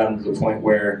if I got them to the point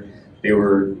where they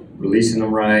were releasing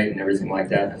them right and everything like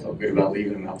that. I felt good about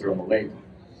leaving them out there on the lake.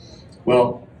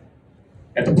 Well,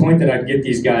 at the point that I'd get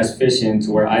these guys fishing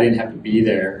to where I didn't have to be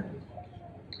there,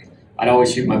 I'd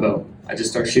always shoot my bow. I'd just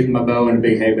start shooting my bow into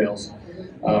big hay bales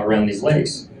around these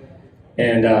lakes.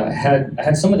 And I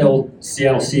had some of the old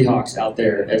Seattle Seahawks out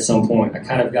there at some point. I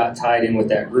kind of got tied in with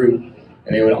that group,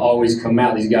 and they would always come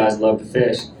out. These guys love to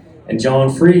fish. And John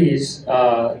Freeze,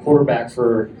 quarterback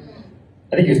for,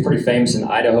 I think he was pretty famous in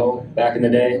Idaho back in the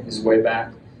day, his way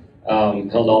back,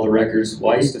 held all the records.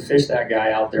 Well, I used to fish that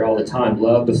guy out there all the time,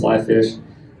 loved to fly fish,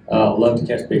 loved to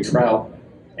catch big trout.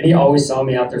 And he always saw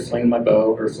me out there flinging my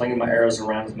bow, or flinging my arrows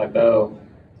around with my bow.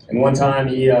 And one time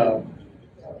he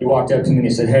walked up to me and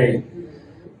he said, "Hey,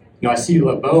 I see you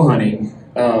love bow hunting."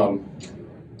 And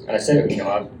I said,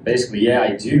 basically, yeah,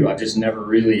 I do. I've just never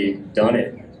really done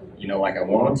it, like I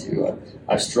want to.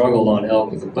 I've struggled on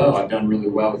elk with a bow. I've done really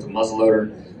well with a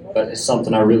muzzleloader, but it's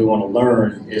something I really want to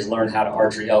learn how to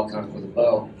archery elk hunt with a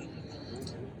bow.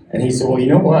 And he said, "Well, you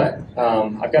know what?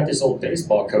 I've got this old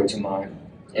baseball coach of mine,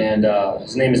 and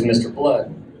his name is Mr.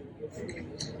 Blood.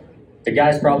 The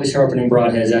guy's probably sharpening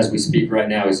broadheads as we speak right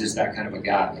now. He's just that kind of a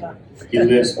guy. He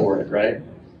lives for it, right?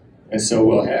 And so,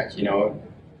 well, heck,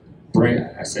 bring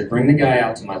the guy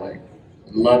out to my lake.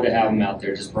 I'd love to have him out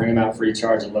there. Just bring him out free of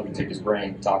charge. I'd love to take his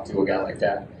brain, talk to a guy like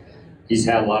that." He's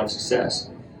had a lot of success.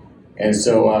 And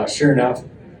so, sure enough,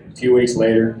 a few weeks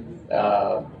later,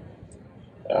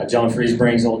 John Freeze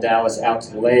brings old Dallas out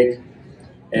to the lake,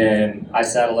 and I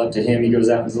saddle up to him. He goes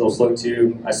out in his little float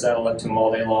tube. I saddle up to him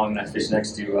all day long, and I fish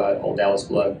next to old Dallas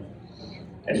Blood.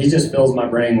 And he just fills my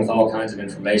brain with all kinds of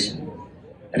information.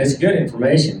 And it's good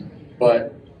information,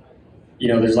 but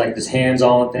there's like this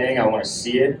hands-on thing. I want to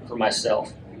see it for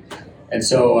myself. And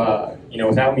so,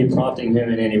 without me prompting him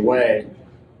in any way,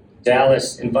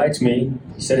 Dallas invites me.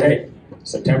 He said, "Hey,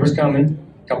 September's coming,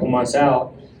 a couple months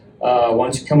out. Why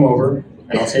don't you come over,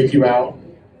 and I'll take you out,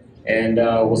 and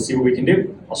we'll see what we can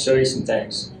do. I'll show you some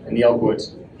things in the elk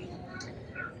woods."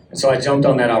 And so I jumped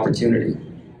on that opportunity.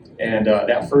 And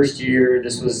that first year,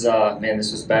 this was late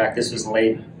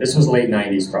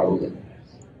 90s probably.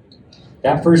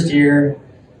 That first year,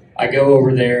 I go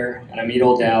over there and I meet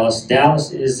old Dallas.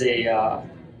 Dallas is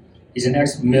he's an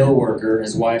ex-mill worker.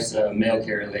 His wife's a mail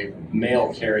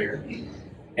carrier.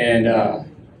 And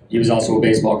he was also a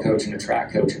baseball coach and a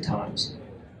track coach at times.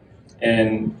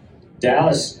 And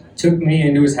Dallas took me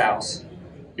into his house.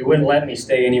 He wouldn't let me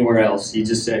stay anywhere else. He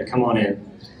just said, come on in.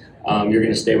 You're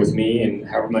going to stay with me, and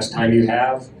however much time you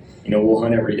have, we'll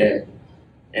hunt every day.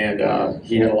 And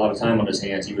he had a lot of time on his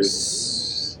hands. He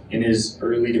was in his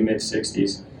early to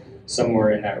mid-60s,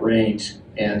 somewhere in that range,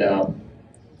 and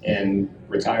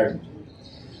retired.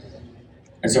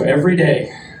 And so every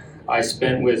day I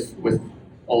spent with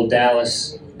old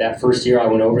Dallas. That first year I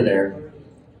went over there,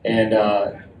 and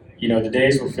the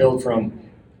days were filled from,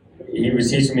 he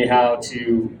was teaching me how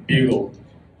to bugle.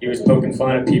 He was poking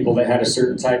fun at people that had a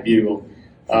certain type bugle.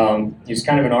 He was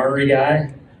kind of an artery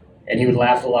guy, and he would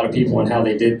laugh at a lot of people on how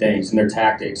they did things and their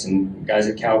tactics and guys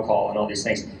at cow call and all these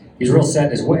things. He was real set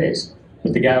in his ways,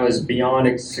 but the guy was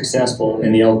beyond successful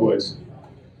in the elk woods.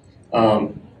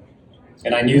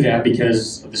 And I knew that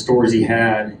because of the stories he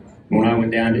had when I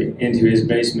went down into his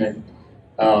basement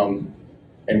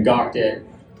and gawked at,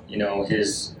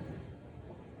 his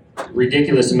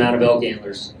ridiculous amount of elk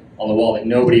antlers on the wall that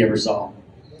nobody ever saw.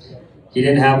 He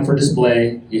didn't have them for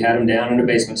display. He had them down in a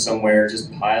basement somewhere,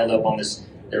 just piled up on this.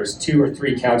 There was 2 or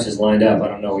 3 couches lined up. I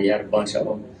don't know. He had a bunch of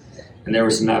them. And there were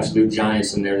some absolute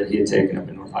giants in there that he had taken up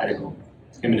in North Idaho,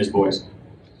 him and his boys.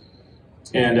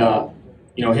 And,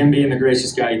 him being the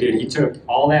gracious guy he did, he took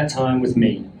all that time with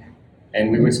me,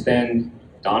 and we would spend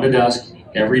dawn to dusk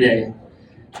every day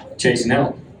chasing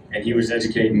elk. And he was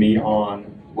educating me on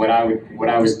what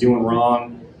I was doing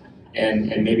wrong and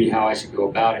maybe how I should go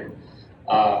about it.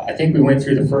 I think we went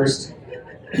through the first,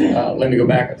 let me go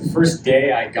back. The first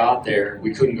day I got there,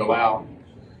 we couldn't go out.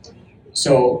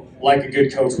 So like a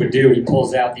good coach would do, he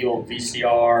pulls out the old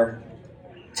VCR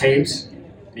tapes,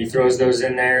 and he throws those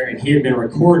in there, and he had been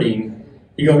recording.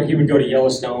 He would go to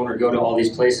Yellowstone or go to all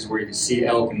these places where you could see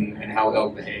elk and how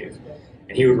elk behave.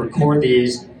 And he would record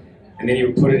these, and then he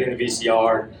would put it in the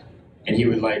VCR, and he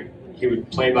would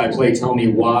play by play tell me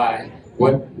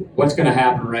what's going to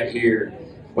happen right here.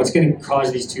 What's going to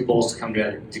cause these 2 bulls to come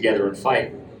together and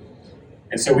fight?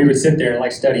 And so we would sit there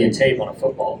like studying tape on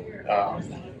football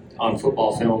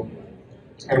film,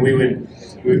 and we would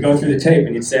go through the tape,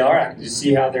 and he'd say, all right, you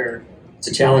see how it's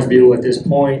a challenge bugle at this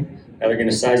point, how they're going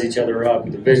to size each other up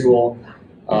with a visual,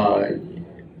 blah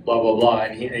blah blah.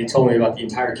 And he told me about the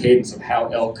entire cadence of how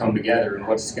elk come together and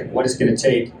what it's going to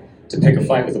take to pick a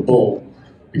fight with a bull,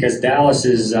 because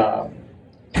Dallas's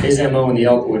his MO in the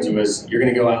elk woods was, you're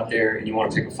going to go out there and you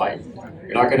want to pick a fight.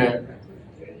 You're not going to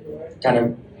kind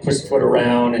of push the foot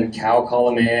around and cow call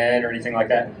them in or anything like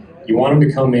that. You want them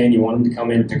to come in. You want them to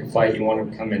come in and pick a fight. You want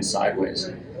them to come in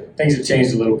sideways. Things have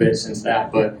changed a little bit since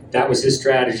that, but that was his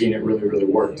strategy, and it really, really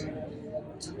worked.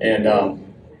 And,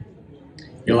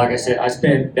 like I said, I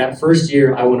spent that first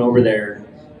year I went over there,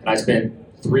 and I spent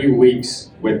 3 weeks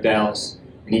with Dallas,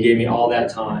 and he gave me all that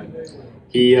time.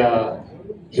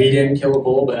 He didn't kill a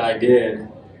bull, but I did,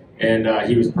 and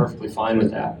he was perfectly fine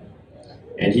with that.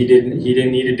 And he didn't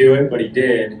need to do it, but he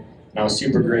did, and I was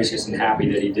super gracious and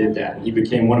happy that he did that. He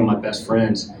became one of my best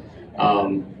friends.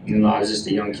 I was just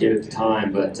a young kid at the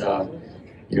time, but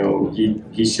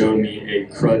he showed me a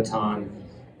crud ton,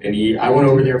 and I went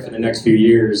over there for the next few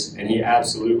years, and he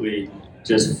absolutely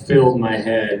just filled my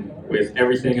head with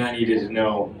everything I needed to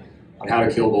know on how to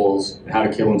kill bulls and how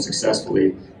to kill them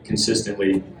successfully,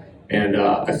 consistently. And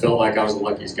I felt like I was the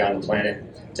luckiest guy on the planet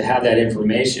to have that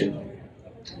information.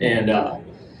 And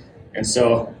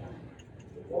so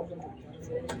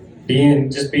being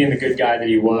the good guy that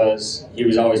he was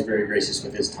always very gracious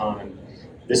with his time.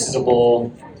 This is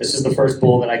the first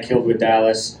bull that I killed with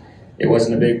Dallas. It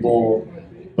wasn't a big bull,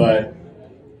 but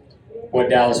what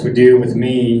Dallas would do with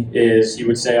me is he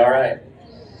would say, all right,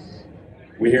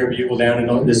 we hear a bugle down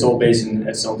in this old basin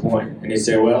at some point. And he'd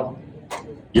say, well,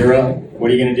 you're up. What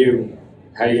are you going to do?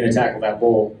 How are you going to tackle that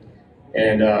bull?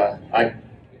 And I'd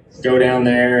go down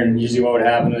there, and usually what would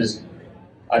happen is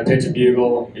I'd pitch a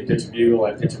bugle, he'd pitch a bugle,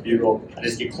 I'd pitch a bugle. I'd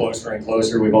just get closer and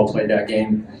closer. We've all played that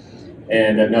game.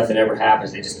 And nothing ever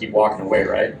happens. They just keep walking away,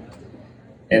 right?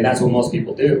 And that's what most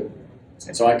people do.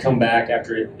 And so I'd come back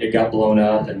after it got blown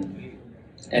up, and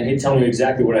he'd tell me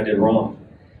exactly what I did wrong,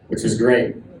 which was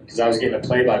great, because I was getting a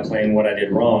play-by-play in what I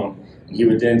did wrong. And he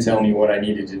would then tell me what I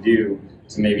needed to do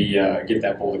to maybe get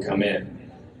that bull to come in.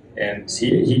 And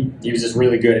he was just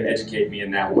really good at educating me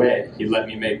in that way. He'd let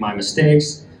me make my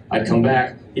mistakes. I'd come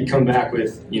back. He'd come back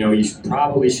with, you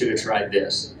probably should have tried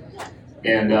this.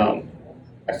 And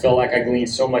I felt like I gleaned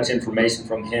so much information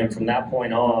from him. From that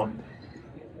point on,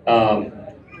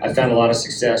 I found a lot of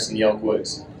success in the Elk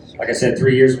Woods. Like I said,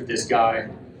 3 years with this guy,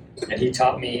 and he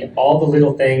taught me all the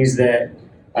little things that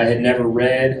I had never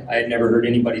read, I had never heard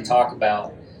anybody talk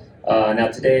about. Now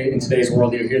today, in today's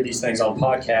world, you'll hear these things on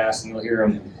podcasts, and you'll hear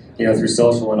them, through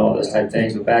social and all those type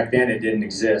things. But back then, it didn't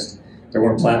exist. There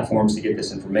weren't platforms to get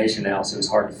this information out, so it was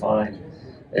hard to find.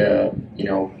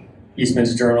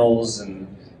 Eastman's journals and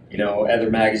other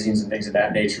magazines and things of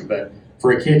that nature. But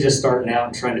for a kid just starting out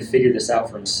and trying to figure this out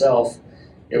for himself,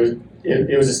 it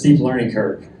was a steep learning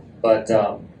curve. But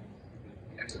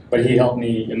he helped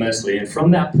me immensely. And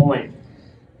from that point,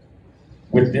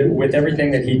 with everything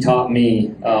that he taught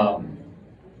me,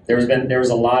 there was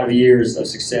a lot of years of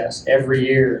success. Every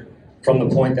year, from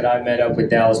the point that I met up with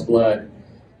Dallas Blood,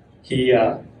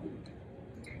 there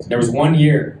was one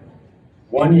year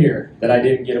that I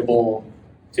didn't get a bull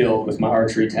filled with my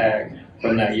archery tag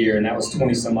from that year, and that was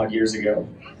 20 some odd years ago.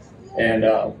 And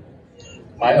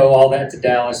I owe all that to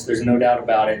Dallas. There's no doubt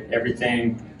about it.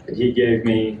 Everything that he gave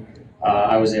me,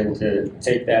 I was able to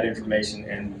take that information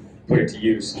and put it to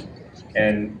use.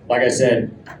 And like I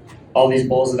said, all these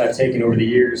bulls that I've taken over the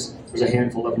years, there's a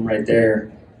handful of them right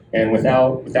there. And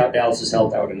without Dallas's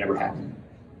help, that would have never happened.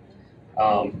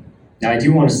 Now I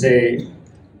do want to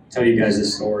tell you guys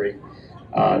this story.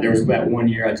 There was that one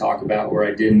year I talk about where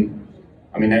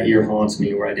that year haunts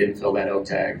me, where I didn't fill that elk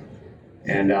tag.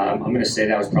 And I'm going to say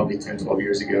that was probably 10, 12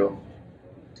 years ago.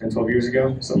 10, 12 years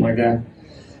ago, something like that.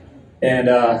 And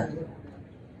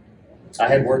I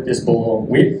had worked this bull.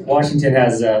 Washington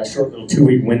has a short little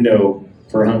 2-week window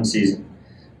for hunting season.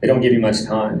 They don't give you much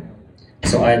time.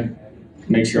 So I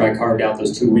make sure I carved out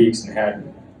those 2 weeks and had,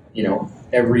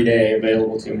 every day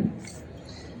available to me.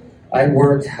 I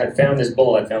found this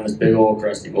bull. I found this big old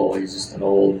crusty bull. He's just an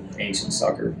old ancient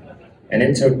sucker. And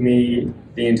it took me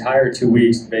the entire 2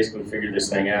 weeks to basically figure this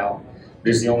thing out.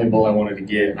 This is the only bull I wanted to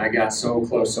get. And I got so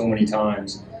close so many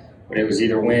times. But it was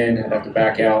either win, I'd have to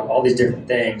back out, all these different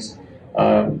things.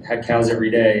 Had cows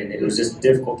every day, and it was just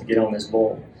difficult to get on this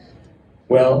bull.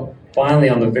 Well, finally,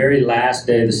 on the very last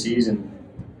day of the season,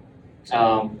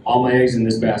 all my eggs in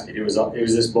this basket. It was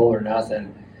this bull or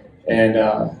nothing. And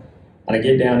I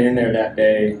get down in there that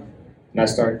day, and I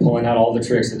start pulling out all the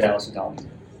tricks that Dallas had taught me.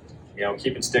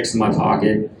 Keeping sticks in my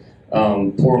pocket,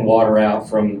 pouring water out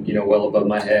from well above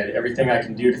my head. Everything I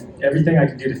can do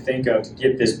to think of to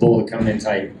get this bull to come in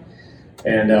tight.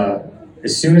 And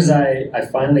as soon as I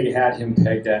finally had him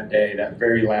pegged that day, that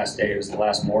very last day, it was the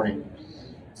last morning,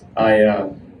 I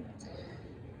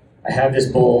have this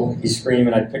bull. He's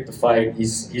screaming. I pick the fight.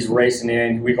 He's racing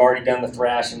in. We've already done the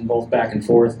thrashing, both back and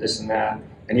forth, this and that,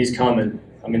 and he's coming.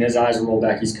 His eyes are rolled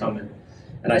back. He's coming,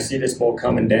 and I see this bull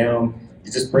coming down. He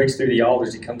just breaks through the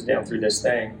alders. He comes down through this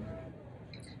thing,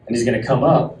 and he's going to come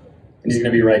up, and he's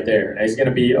going to be right there. Now he's going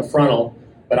to be a frontal,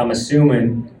 but I'm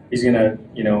assuming he's going to,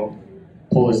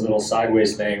 pull his little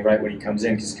sideways thing right when he comes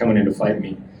in, because he's coming in to fight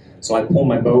me. So I pull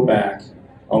my bow back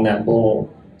on that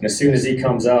bull, and as soon as he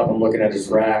comes up, I'm looking at his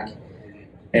rack,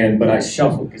 but I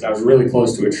shuffled because I was really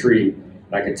close to a tree,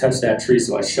 and I could touch that tree,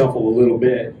 so I shuffled a little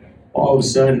bit. All of a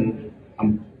sudden,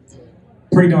 I'm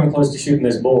pretty darn close to shooting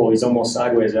this bull. He's almost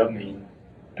sideways up me,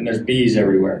 and there's bees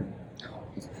everywhere.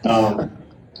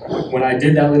 When I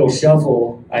did that little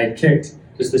shuffle, I kicked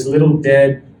just this little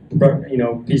dead,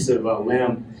 piece of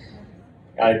limb.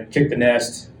 I kicked the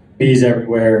nest, bees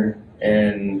everywhere,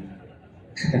 and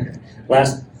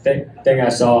last thing I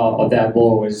saw of that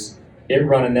bull was it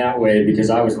running that way because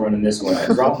I was running this way. I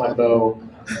dropped my bow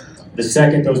the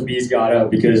second those bees got up,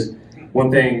 because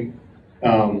one thing,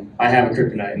 I have a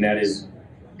kryptonite, and that is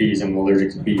bees. I'm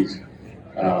allergic to bees.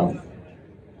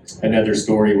 Another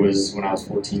story was when I was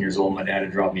 14 years old, my dad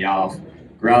had dropped me off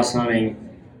grouse hunting,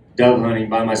 dove hunting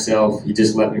by myself. He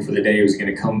just left me for the day. He was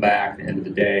going to come back at the end of the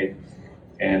day.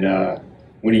 And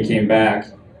when he came back,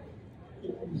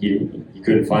 he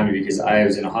couldn't find me because I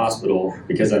was in a hospital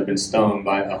because I'd been stung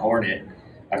by a hornet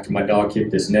after my dog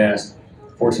kicked this nest.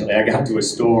 Fortunately, I got to a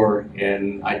store,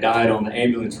 and I died on the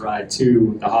ambulance ride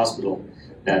to the hospital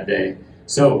that day.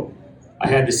 So I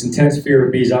had this intense fear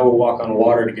of bees. I would walk on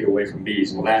water to get away from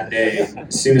bees. Well, that day,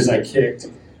 as soon as I kicked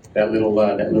that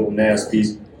little nest,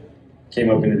 bees came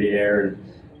up into the air,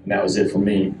 and that was it for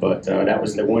me. But that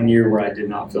was the 1 year where I did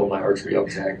not fill my archery elk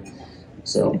tag.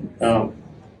 So, all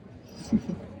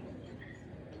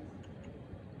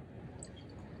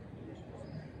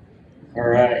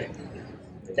right.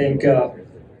 I think,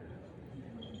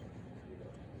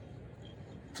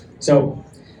 so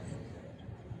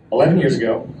 11 years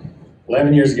ago,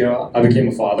 I became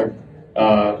a father.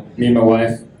 Me and my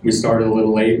wife, we started a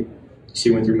little late.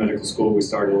 She went through medical school. We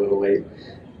started a little late.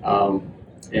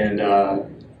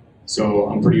 So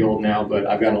I'm pretty old now, but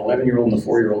I've got an 11-year-old and a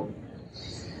 4-year-old.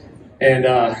 And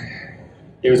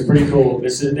it was pretty cool.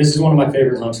 This is one of my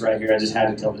favorite hunts right here. I just had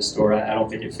to tell this story. I don't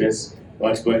think it fits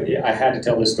much, but I had to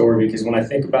tell this story because when I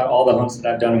think about all the hunts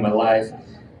that I've done in my life,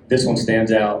 this one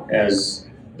stands out as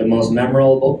the most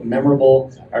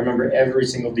memorable. I remember every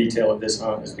single detail of this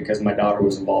hunt is because my daughter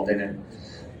was involved in it.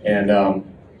 And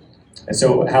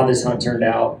so how this hunt turned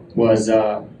out was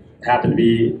happened to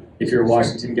be, if you're a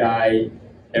Washington guy,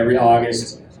 every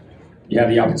August you have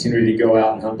the opportunity to go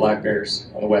out and hunt black bears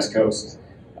on the West Coast.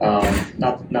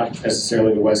 Not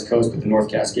necessarily the West Coast, but the North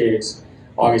Cascades.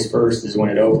 August 1st is when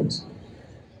it opens.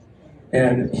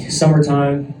 And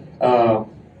summertime,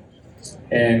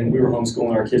 and we were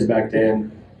homeschooling our kids back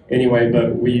then. Anyway,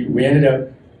 but we ended up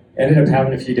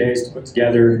having a few days to put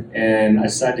together, and I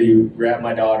decided to grab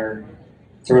my daughter,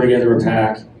 throw together a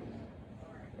pack,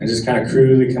 and just kind of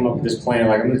crudely come up with this plan.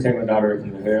 Like, I'm going to take my daughter up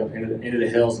into the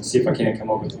hills and see if I can't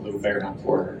come up with a little bear hunt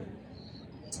for her.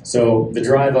 So the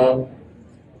drive up.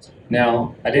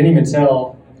 Now, I didn't even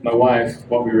tell my wife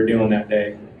what we were doing that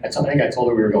day. I think I told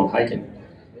her we were going hiking,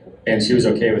 and she was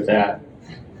okay with that.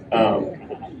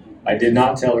 I did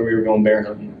not tell her we were going bear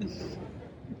hunting.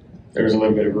 There was a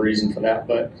little bit of a reason for that,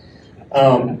 but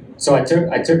so I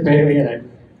took Bailey and I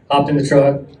hopped in the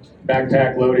truck,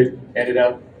 backpack loaded, ended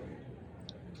up.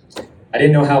 I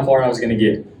didn't know how far I was going to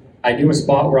get. I knew a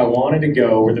spot where I wanted to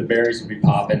go where the berries would be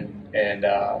popping, and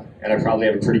I probably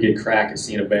have a pretty good crack at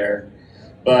seeing a bear.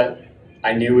 But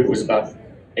I knew it was about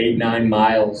 8-9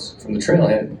 miles from the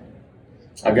trailhead.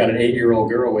 I've got an 8-year-old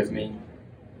girl with me.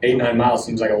 8-9 miles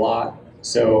seems like a lot,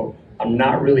 so I'm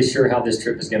not really sure how this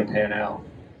trip is going to pan out.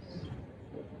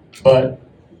 But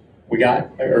we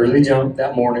got an early jump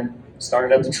that morning,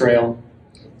 started up the trail.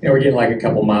 We're getting like a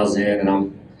couple miles in, and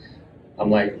I'm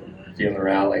like feeling her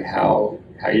out, like how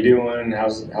you doing?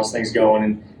 How's things going?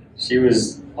 And she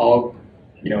was all,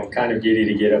 kind of giddy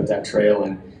to get up that trail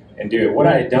and do it. What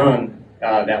I had done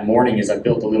that morning is I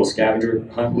built a little scavenger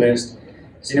hunt list.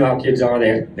 So you know how kids are,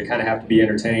 they kind of have to be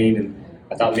entertained, and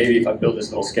I thought maybe if I build this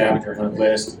little scavenger hunt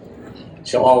list,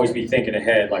 she'll always be thinking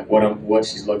ahead, like what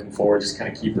she's looking for, just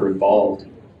kind of keep her involved.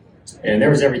 And there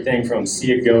was everything from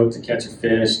see a goat to catch a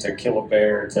fish to kill a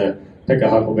bear to pick a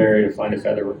huckleberry to find a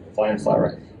feather flying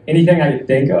flower. Anything I could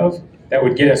think of that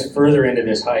would get us further into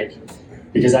this hike,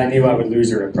 because I knew I would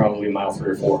lose her at probably mile 3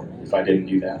 or 4 if I didn't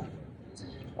do that.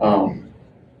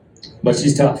 But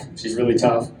she's tough. She's really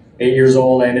tough. 8 years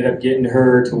old, I ended up getting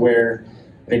her to where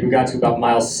I think we got to about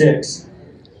mile 6,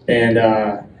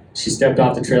 and she stepped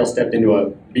off the trail, stepped into a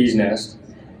bee's nest,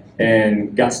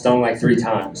 and got stung like 3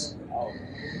 times.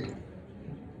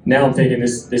 Now I'm thinking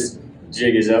this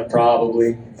jig is up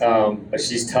probably, but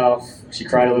she's tough. She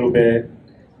cried a little bit,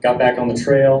 got back on the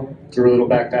trail, threw a little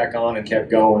backpack on, and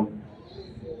kept going.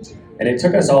 And it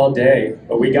took us all day,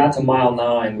 but we got to mile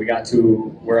 9. We got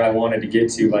to where I wanted to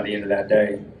get to by the end of that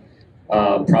day.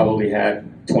 Probably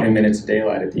had 20 minutes of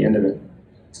daylight at the end of it.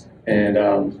 And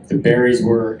the berries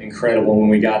were incredible when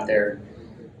we got there.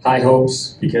 High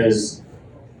hopes, because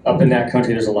up in that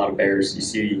country there's a lot of bears.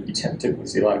 You typically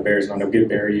see a lot of bears. On a good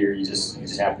berry year, you just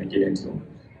happen to get into them,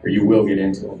 or you will get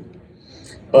into them.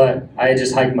 But I had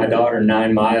just hiked my daughter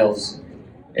 9 miles,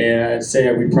 and I'd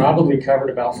say we probably covered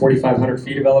about 4,500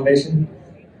 feet of elevation,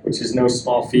 which is no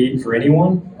small feat for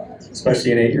anyone,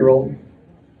 especially an 8-year-old.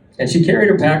 And she carried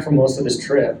her pack for most of this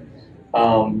trip,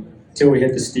 till we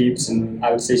hit the steeps, and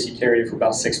I would say she carried it for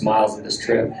about 6 miles of this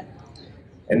trip.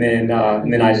 And then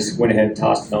I just went ahead and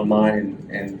tossed it on mine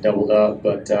and doubled up.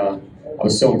 But I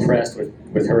was so impressed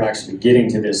with her actually getting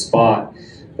to this spot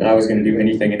that I was going to do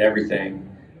anything and everything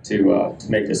to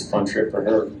make this a fun trip for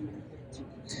her.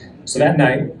 So that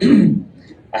night,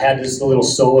 I had this little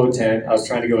solo tent. I was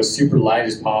trying to go as super light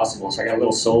as possible, so I got a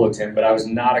little solo tent, but I was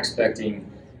not expecting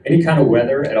any kind of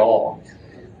weather at all.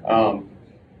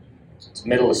 It's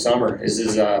middle of summer. This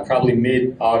is probably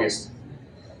mid-August.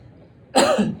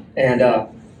 And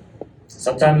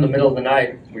sometime in the middle of the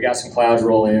night, we got some clouds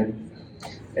roll in,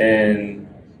 and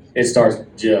it starts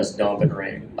just dumping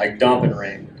rain.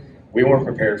 We weren't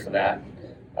prepared for that.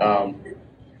 I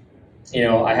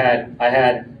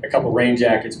had a couple rain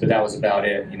jackets, but that was about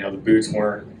it. The boots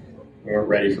weren't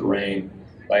ready for rain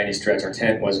by any stretch. Our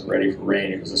tent wasn't ready for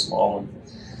rain. It was a small one.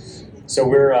 So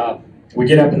we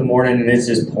get up in the morning and it's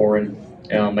just pouring.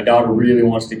 My daughter really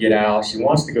wants to get out. She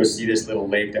wants to go see this little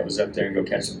lake that was up there and go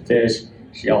catch some fish.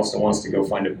 She also wants to go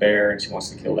find a bear, and she wants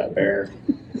to kill that bear.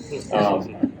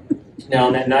 Now,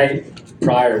 on that night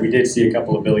prior, we did see a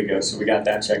couple of billy goats, so we got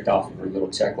that checked off of her little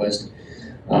checklist.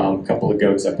 A couple of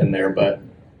goats up in there, but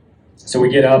So we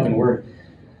get up and we're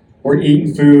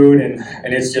eating food,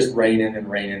 and it's just raining and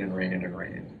raining and raining and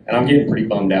raining. And I'm getting pretty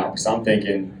bummed out because I'm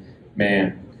thinking,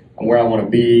 man, I'm where I want to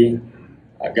be.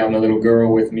 I've got my little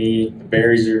girl with me. The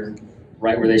berries are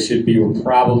right where they should be. We're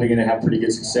probably going to have pretty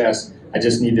good success. I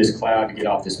just need this cloud to get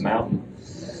off this mountain.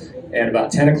 And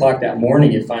about 10 o'clock that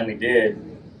morning, it finally did.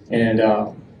 And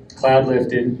the cloud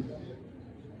lifted.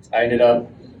 I ended up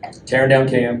tearing down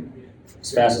camp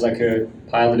as fast as I could,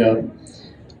 piled it up.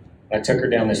 I took her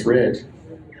down this ridge.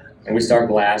 And we start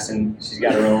glassing. She's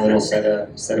got her own little set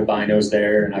of binos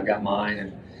there, and I've got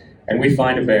mine. And we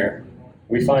find a bear.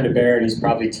 We find a bear, and he's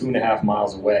probably 2.5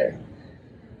 miles away.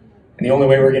 And the only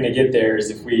way we're going to get there is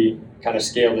if we kind of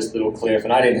scale this little cliff.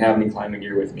 And I didn't have any climbing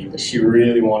gear with me, but she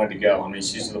really wanted to go. I mean,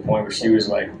 she's to the point where she was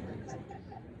like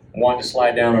wanting to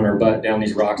slide down on her butt down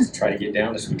these rocks to try to get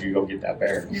down this so we could go get that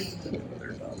bear.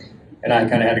 And I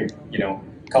kind of had to,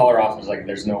 call her off. I was like,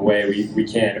 there's no way we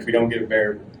can't. If we don't get a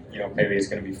bear, maybe it's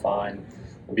going to be fine.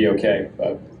 We'll be okay.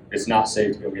 But it's not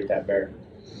safe to go get that bear.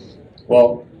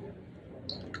 Well,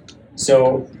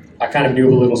 so I kind of knew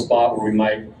of a little spot where we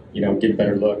might, get a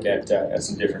better look at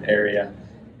some different area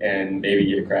and maybe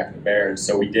get a crack at the bear. And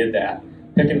so we did that,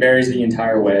 picking berries the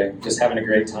entire way, just having a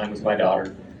great time with my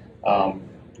daughter.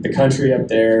 The country up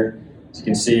there, as you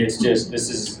can see, it's just, this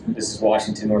is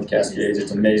Washington, North Cascades.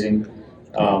 It's amazing.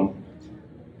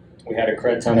 We had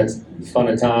a ton of fun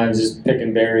at times just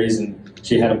picking berries, and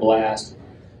she had a blast.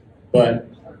 But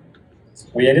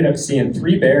we ended up seeing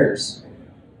 3 bears.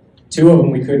 2 of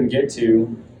them we couldn't get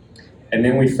to, and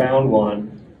then we found one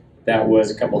that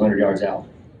was a couple hundred yards out.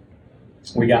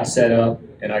 We got set up,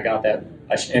 and I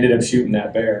ended up shooting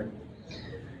that bear.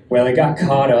 Well, it got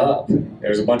caught up. There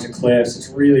was a bunch of cliffs. It's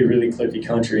really, really cliffy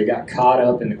country. It got caught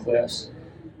up in the cliffs,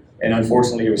 and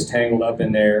unfortunately, it was tangled up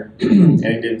in there, and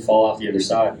it didn't fall off the other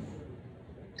side.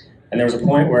 And there was a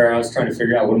point where I was trying to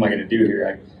figure out, what am I going to do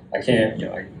here? I can't,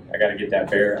 I got to get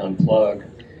that bear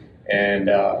unplugged. And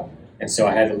so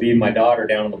I had to leave my daughter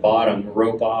down on the bottom,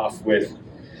 rope off with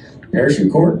parachute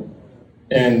cord,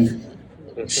 and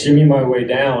shimmy my way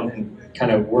down and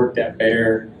kind of work that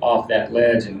bear off that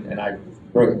ledge. And I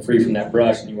broke it free from that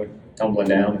brush, and he went tumbling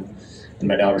down. And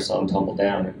my daughter saw him tumble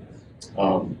down.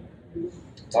 And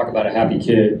talk about a happy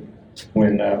kid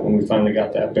when we finally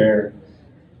got that bear.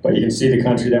 But you can see the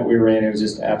country that we were in. It was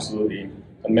just absolutely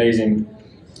amazing.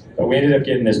 But we ended up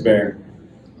getting this bear.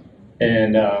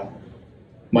 And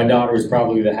my daughter was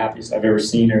probably the happiest I've ever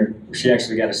seen her. She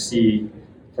actually got to see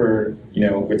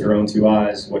with her own 2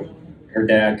 eyes what her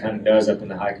dad kind of does up in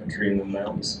the high country in the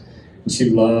mountains. And she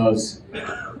loves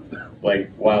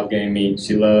wild game meat.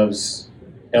 She loves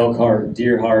elk heart,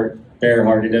 deer heart, bear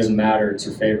heart. It doesn't matter. It's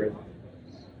her favorite.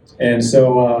 And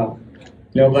so,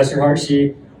 bless her heart,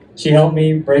 she helped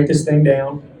me break this thing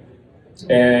down.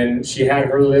 And she had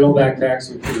her little backpack,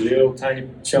 so we put a little tiny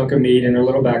chunk of meat in her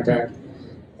little backpack.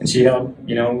 And she helped,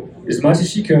 as much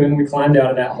as she could. And we climbed out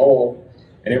of that hole,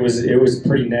 and it was a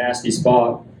pretty nasty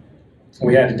spot.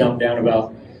 We had to dump down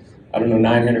about,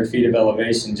 900 feet of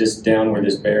elevation just down where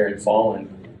this bear had fallen,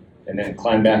 and then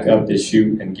climb back up this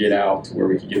chute and get out to where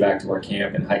we could get back to our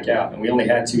camp and hike out. And we only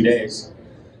had 2 days.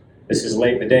 This is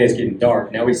late in the day. It's getting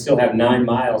dark. Now we still have 9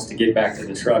 miles to get back to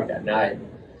the truck that night.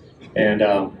 And,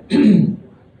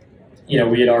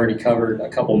 we had already covered a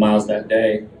couple miles that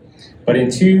day. But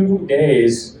in 2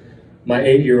 days, my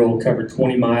 8-year-old covered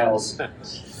 20 miles.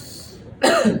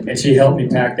 And she helped me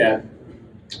pack that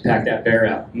bear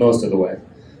out most of the way.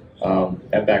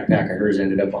 That backpack of hers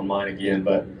ended up on mine again.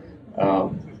 But,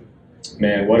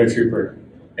 man, what a trooper.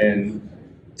 And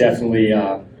definitely,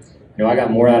 I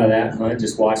got more out of that hunt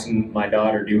just watching my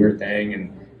daughter do her thing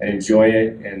and enjoy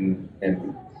it and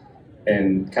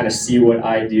kind of see what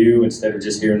I do instead of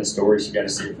just hearing the stories. You got to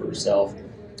see it for herself.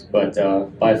 But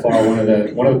by far one of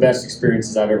the best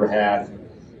experiences I've ever had.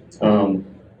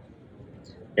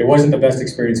 It wasn't the best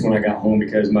experience when I got home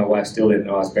because my wife still didn't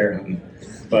know I was bear hunting.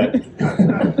 But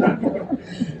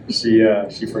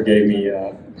she forgave me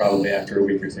probably after a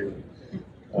week or 2.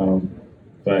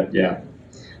 But yeah,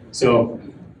 so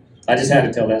I just had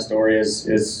to tell that story.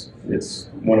 It's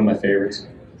one of my favorites.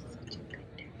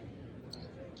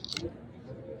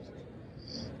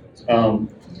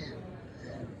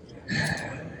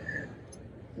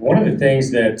 One of the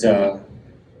things that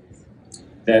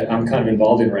I'm kind of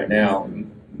involved in right now,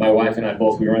 my wife and I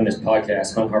both, we run this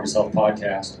podcast, Hunt Harvest Health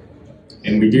podcast,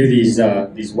 and we do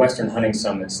these Western hunting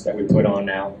summits that we put on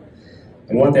now.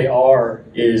 And what they are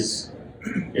is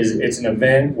it's an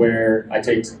event where I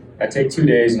take 2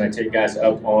 days and I take guys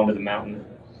up onto the mountain,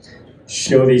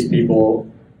 show these people,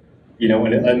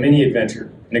 a mini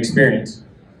adventure, an experience.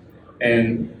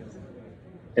 And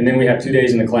And then we have 2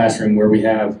 days in the classroom where we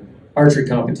have archery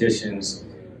competitions.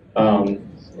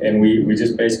 And we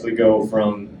just basically go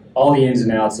from all the ins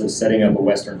and outs of setting up a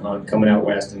Western hunt, coming out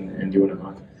west and doing a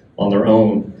hunt on their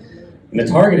own. And the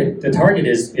target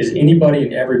is anybody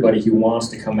and everybody who wants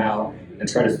to come out and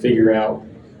try to figure out,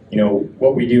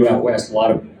 what we do out west. A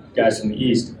lot of guys from the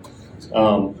east,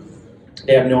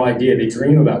 they have no idea. They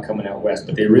dream about coming out west,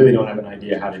 but they really don't have an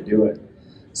idea how to do it.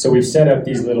 So we've set up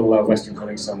these little Western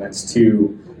hunting summits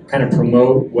to kind of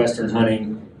promote Western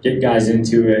hunting, get guys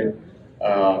into it,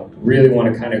 really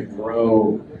want to kind of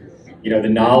grow, the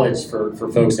knowledge for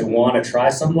folks that want to try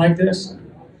something like this.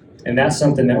 And that's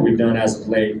something that we've done as of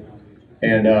late.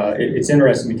 And it's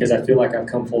interesting because I feel like I've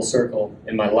come full circle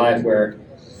in my life where,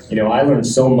 I learned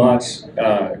so much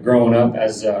growing up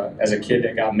as a kid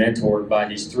that got mentored by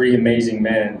these three amazing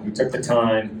men who took the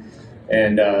time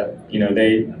and,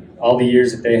 all the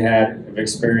years that they had of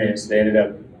experience, they ended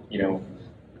up,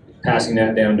 passing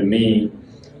that down to me.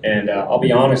 And I'll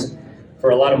be honest,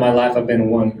 for a lot of my life, I've been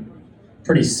one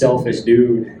pretty selfish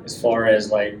dude as far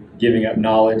as like giving up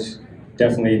knowledge.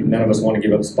 Definitely none of us want to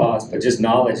give up spots, but just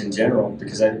knowledge in general,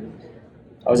 because I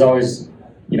was always,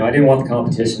 I didn't want the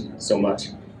competition so much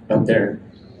up there.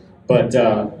 But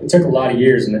it took a lot of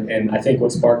years, and I think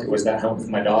what sparked it was that hunt with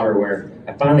my daughter, where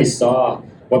I finally saw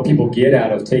what people get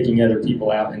out of taking other people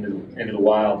out into the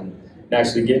wild and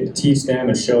actually getting to teach them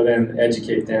and show them,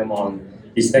 educate them on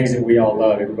these things that we all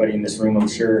love. Everybody in this room, I'm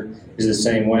sure, is the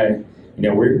same way.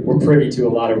 We're privy to a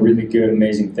lot of really good,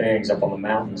 amazing things up on the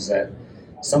mountains that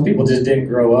some people just didn't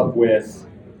grow up with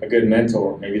a good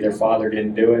mentor. Maybe their father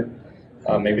didn't do it.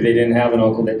 Maybe they didn't have an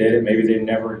uncle that did it. Maybe they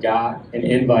never got an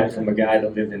invite from a guy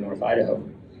that lived in North Idaho.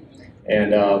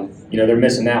 And, they're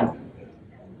missing out.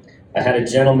 I had a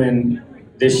gentleman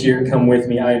this year come with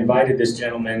me. I invited this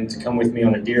gentleman to come with me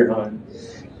on a deer hunt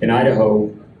in Idaho.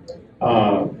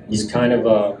 He's kind of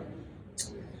a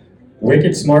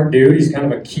wicked smart dude. He's kind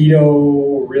of a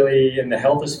keto, really in the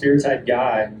healthosphere type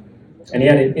guy. And he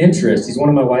had an interest. He's one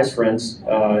of my wife's friends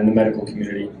in the medical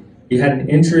community. He had an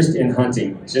interest in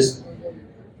hunting.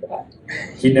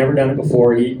 He'd never done it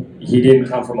before. He didn't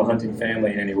come from a hunting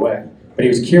family in any way, but he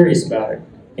was curious about it.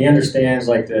 He understands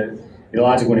like the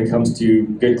logic when it comes to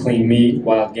good, clean meat,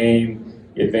 wild game,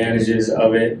 the advantages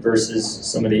of it versus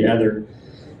some of the other.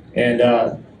 And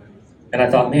I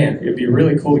thought, man, it'd be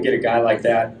really cool to get a guy like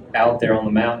that out there on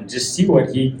the mountain, just see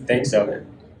what he thinks of it,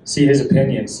 see his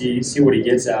opinion, see what he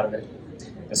gets out of it.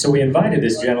 And so we invited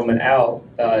this gentleman out.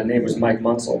 His name was Mike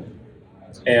Munsell,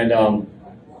 and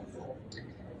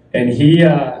he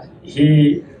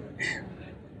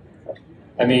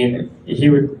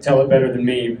would tell it better than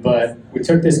me, but we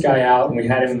took this guy out and we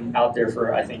had him out there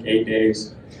for, I think, 8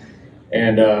 days.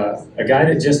 And a guy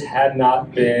that just had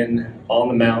not been on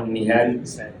the mountain, he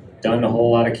hadn't done a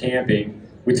whole lot of camping.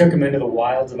 We took him into the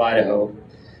wilds of Idaho,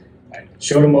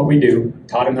 showed him what we do,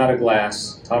 taught him how to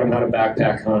glass, taught him how to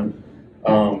backpack hunt,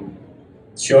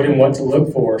 showed him what to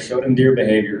look for, showed him deer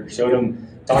behavior,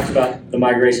 talked about the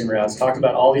migration routes, talked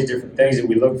about all these different things that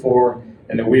we look for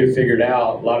and that we have figured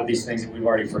out. A lot of these things that we've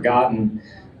already forgotten,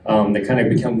 that kind of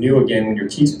become new again when you're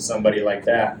teaching somebody like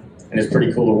that, and it's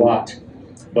pretty cool to watch.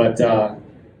 But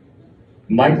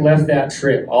Mike left that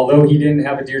trip. Although he didn't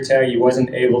have a deer tag, he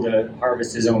wasn't able to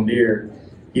harvest his own deer.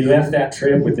 He left that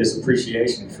trip with this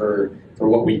appreciation for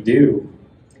what we do.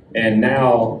 And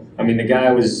now, the guy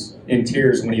was in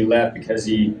tears when he left because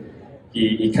he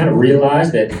kind of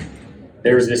realized that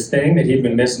there was this thing that he'd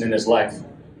been missing in his life.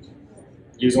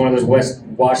 He was one of those West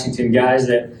Washington guys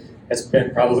that has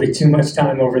spent probably too much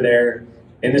time over there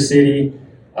in the city.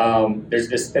 There's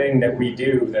this thing that we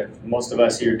do, that most of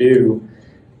us here do,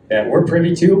 that we're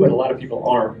privy to, but a lot of people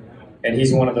aren't. And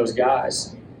he's one of those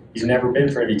guys. He's never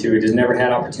been privy to it. He's never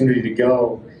had opportunity to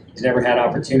go. He's never had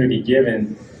opportunity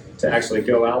given to actually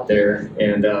go out there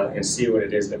and see what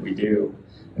it is that we do.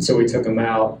 And so we took him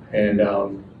out, and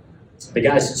the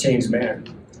guy's a changed man.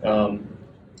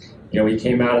 He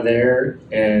came out of there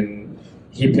and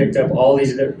he picked up all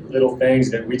these little things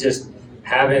that we just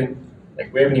haven't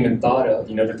even thought of.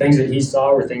 The things that he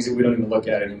saw were things that we don't even look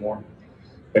at anymore.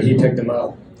 But he picked them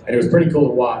up, and it was pretty cool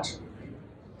to watch.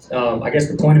 I guess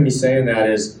the point of me saying that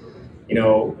is,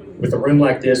 with a room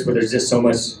like this where there's just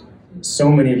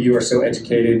so many of you are so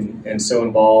educated and so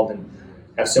involved and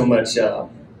have so much, to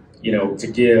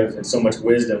give and so much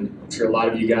wisdom. I'm sure a lot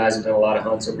of you guys have done a lot of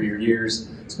hunts over your years,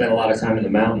 spent a lot of time in the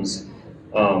mountains.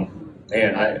 I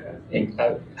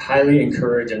highly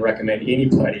encourage and recommend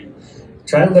anybody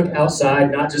try to look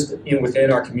outside, not just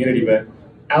within our community, but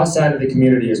outside of the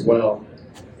community as well,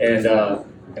 and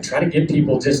try to get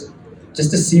people just to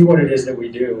see what it is that we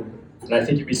do. And I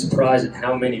think you'd be surprised at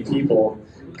how many people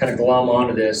kind of glom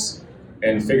onto this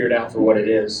and figure it out for what it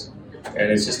is.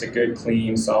 And it's just a good,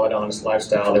 clean, solid, honest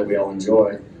lifestyle that we all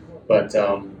enjoy. But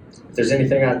if there's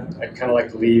anything I'd kind of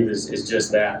like to leave is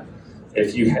just that.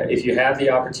 If you have the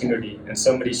opportunity and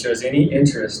somebody shows any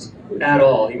interest at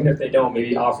all, even if they don't,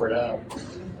 maybe offer it up,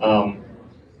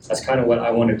 that's kind of what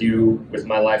I want to do with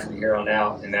my life from here on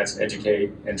out, and that's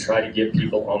educate and try to get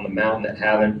people on the mountain that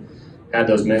haven't had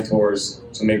those mentors,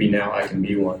 so maybe now I can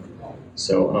be one.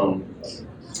 So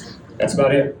that's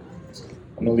about it.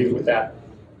 I'm going to leave it with that.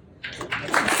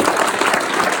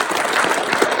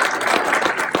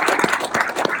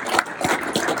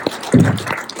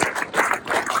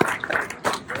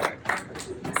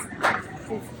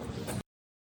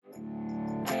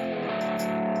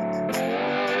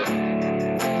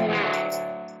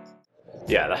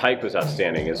 Yeah, the hike was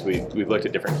outstanding. As we looked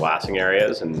at different glassing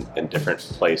areas and different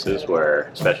places where,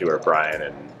 especially where Brian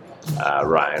and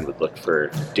Ryan would look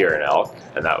for deer and elk,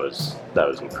 and that was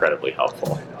incredibly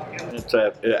helpful. It's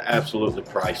absolutely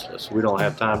priceless. We don't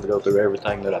have time to go through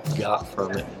everything that I've got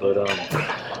from it, but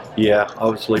yeah,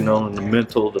 obviously knowing the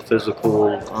mental, the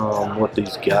physical, what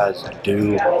these guys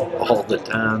do all the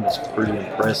time is pretty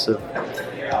impressive.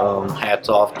 Hats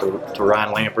off to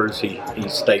Ryan Lampers. He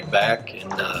stayed back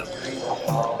and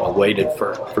waited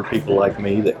for people like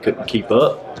me that couldn't keep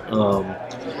up.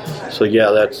 So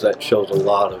yeah, that shows a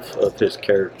lot of his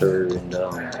character, and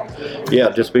yeah,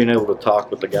 just being able to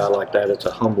talk with a guy like that, it's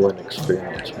a humbling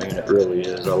experience, man. It really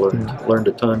is. I learned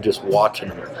a ton just watching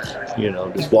him,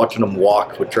 just watching him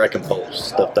walk with trekking poles,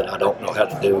 stuff that I don't know how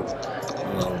to do.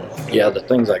 Yeah, the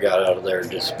things I got out of there are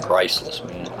just priceless,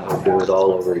 man. I'll do it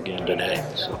all over again today.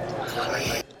 So.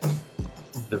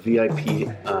 The VIP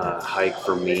hike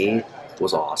for me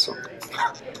was awesome.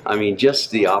 I mean, just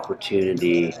the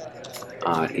opportunity,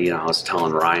 I was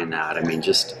telling Ryan that, I mean,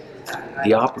 just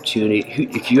the opportunity,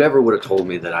 if you ever would have told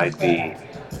me that I'd be,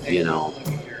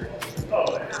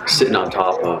 sitting on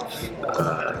top of,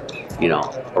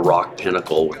 a rock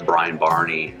pinnacle with Brian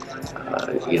Barney,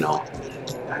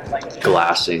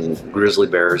 glassing grizzly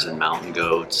bears and mountain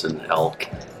goats and elk,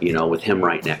 with him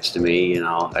right next to me,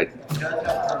 I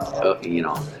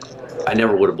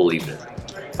never would have believed it.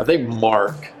 I think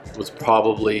Mark was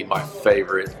probably my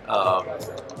favorite.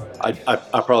 I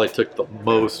probably took the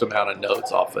most amount of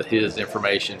notes off of his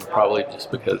information, probably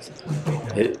just because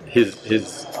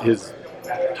his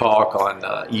talk on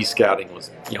e-scouting was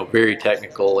very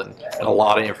technical and a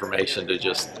lot of information to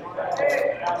just,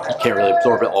 you can't really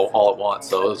absorb it all at once.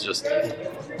 So it was just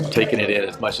taking it in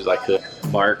as much as I could.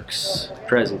 Mark's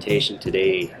presentation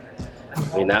today,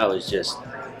 I mean, that was just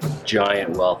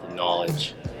giant wealth of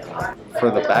knowledge. For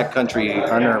the backcountry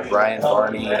hunter, Brian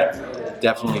Barney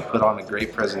definitely put on a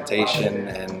great presentation,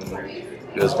 and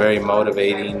it was very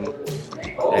motivating.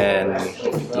 And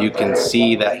you can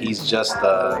see that he's just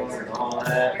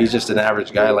an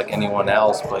average guy like anyone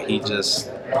else, but he just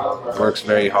works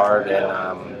very hard,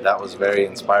 and that was very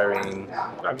inspiring.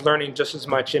 I'm learning just as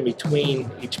much in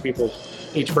between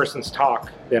each person's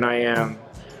talk than I am,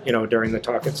 during the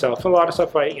talk itself. A lot of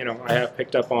stuff I have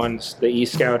picked up on the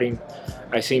e-scouting.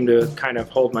 I seem to kind of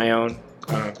hold my own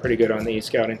pretty good on the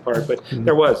e-scouting part, but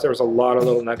there was a lot of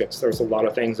little nuggets. There was a lot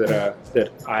of things that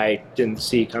I didn't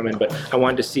see coming, but I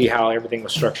wanted to see how everything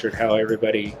was structured, how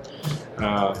everybody's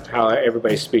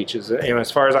speech is.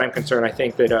 As far as I'm concerned, I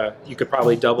think that you could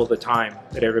probably double the time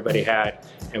that everybody had,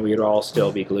 and we would all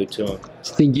still be glued to them. Do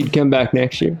you think you'd come back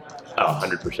next year? Oh,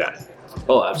 100%.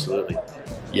 Oh, absolutely.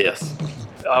 Yes.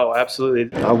 Oh,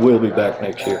 absolutely. I will be back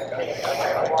next year.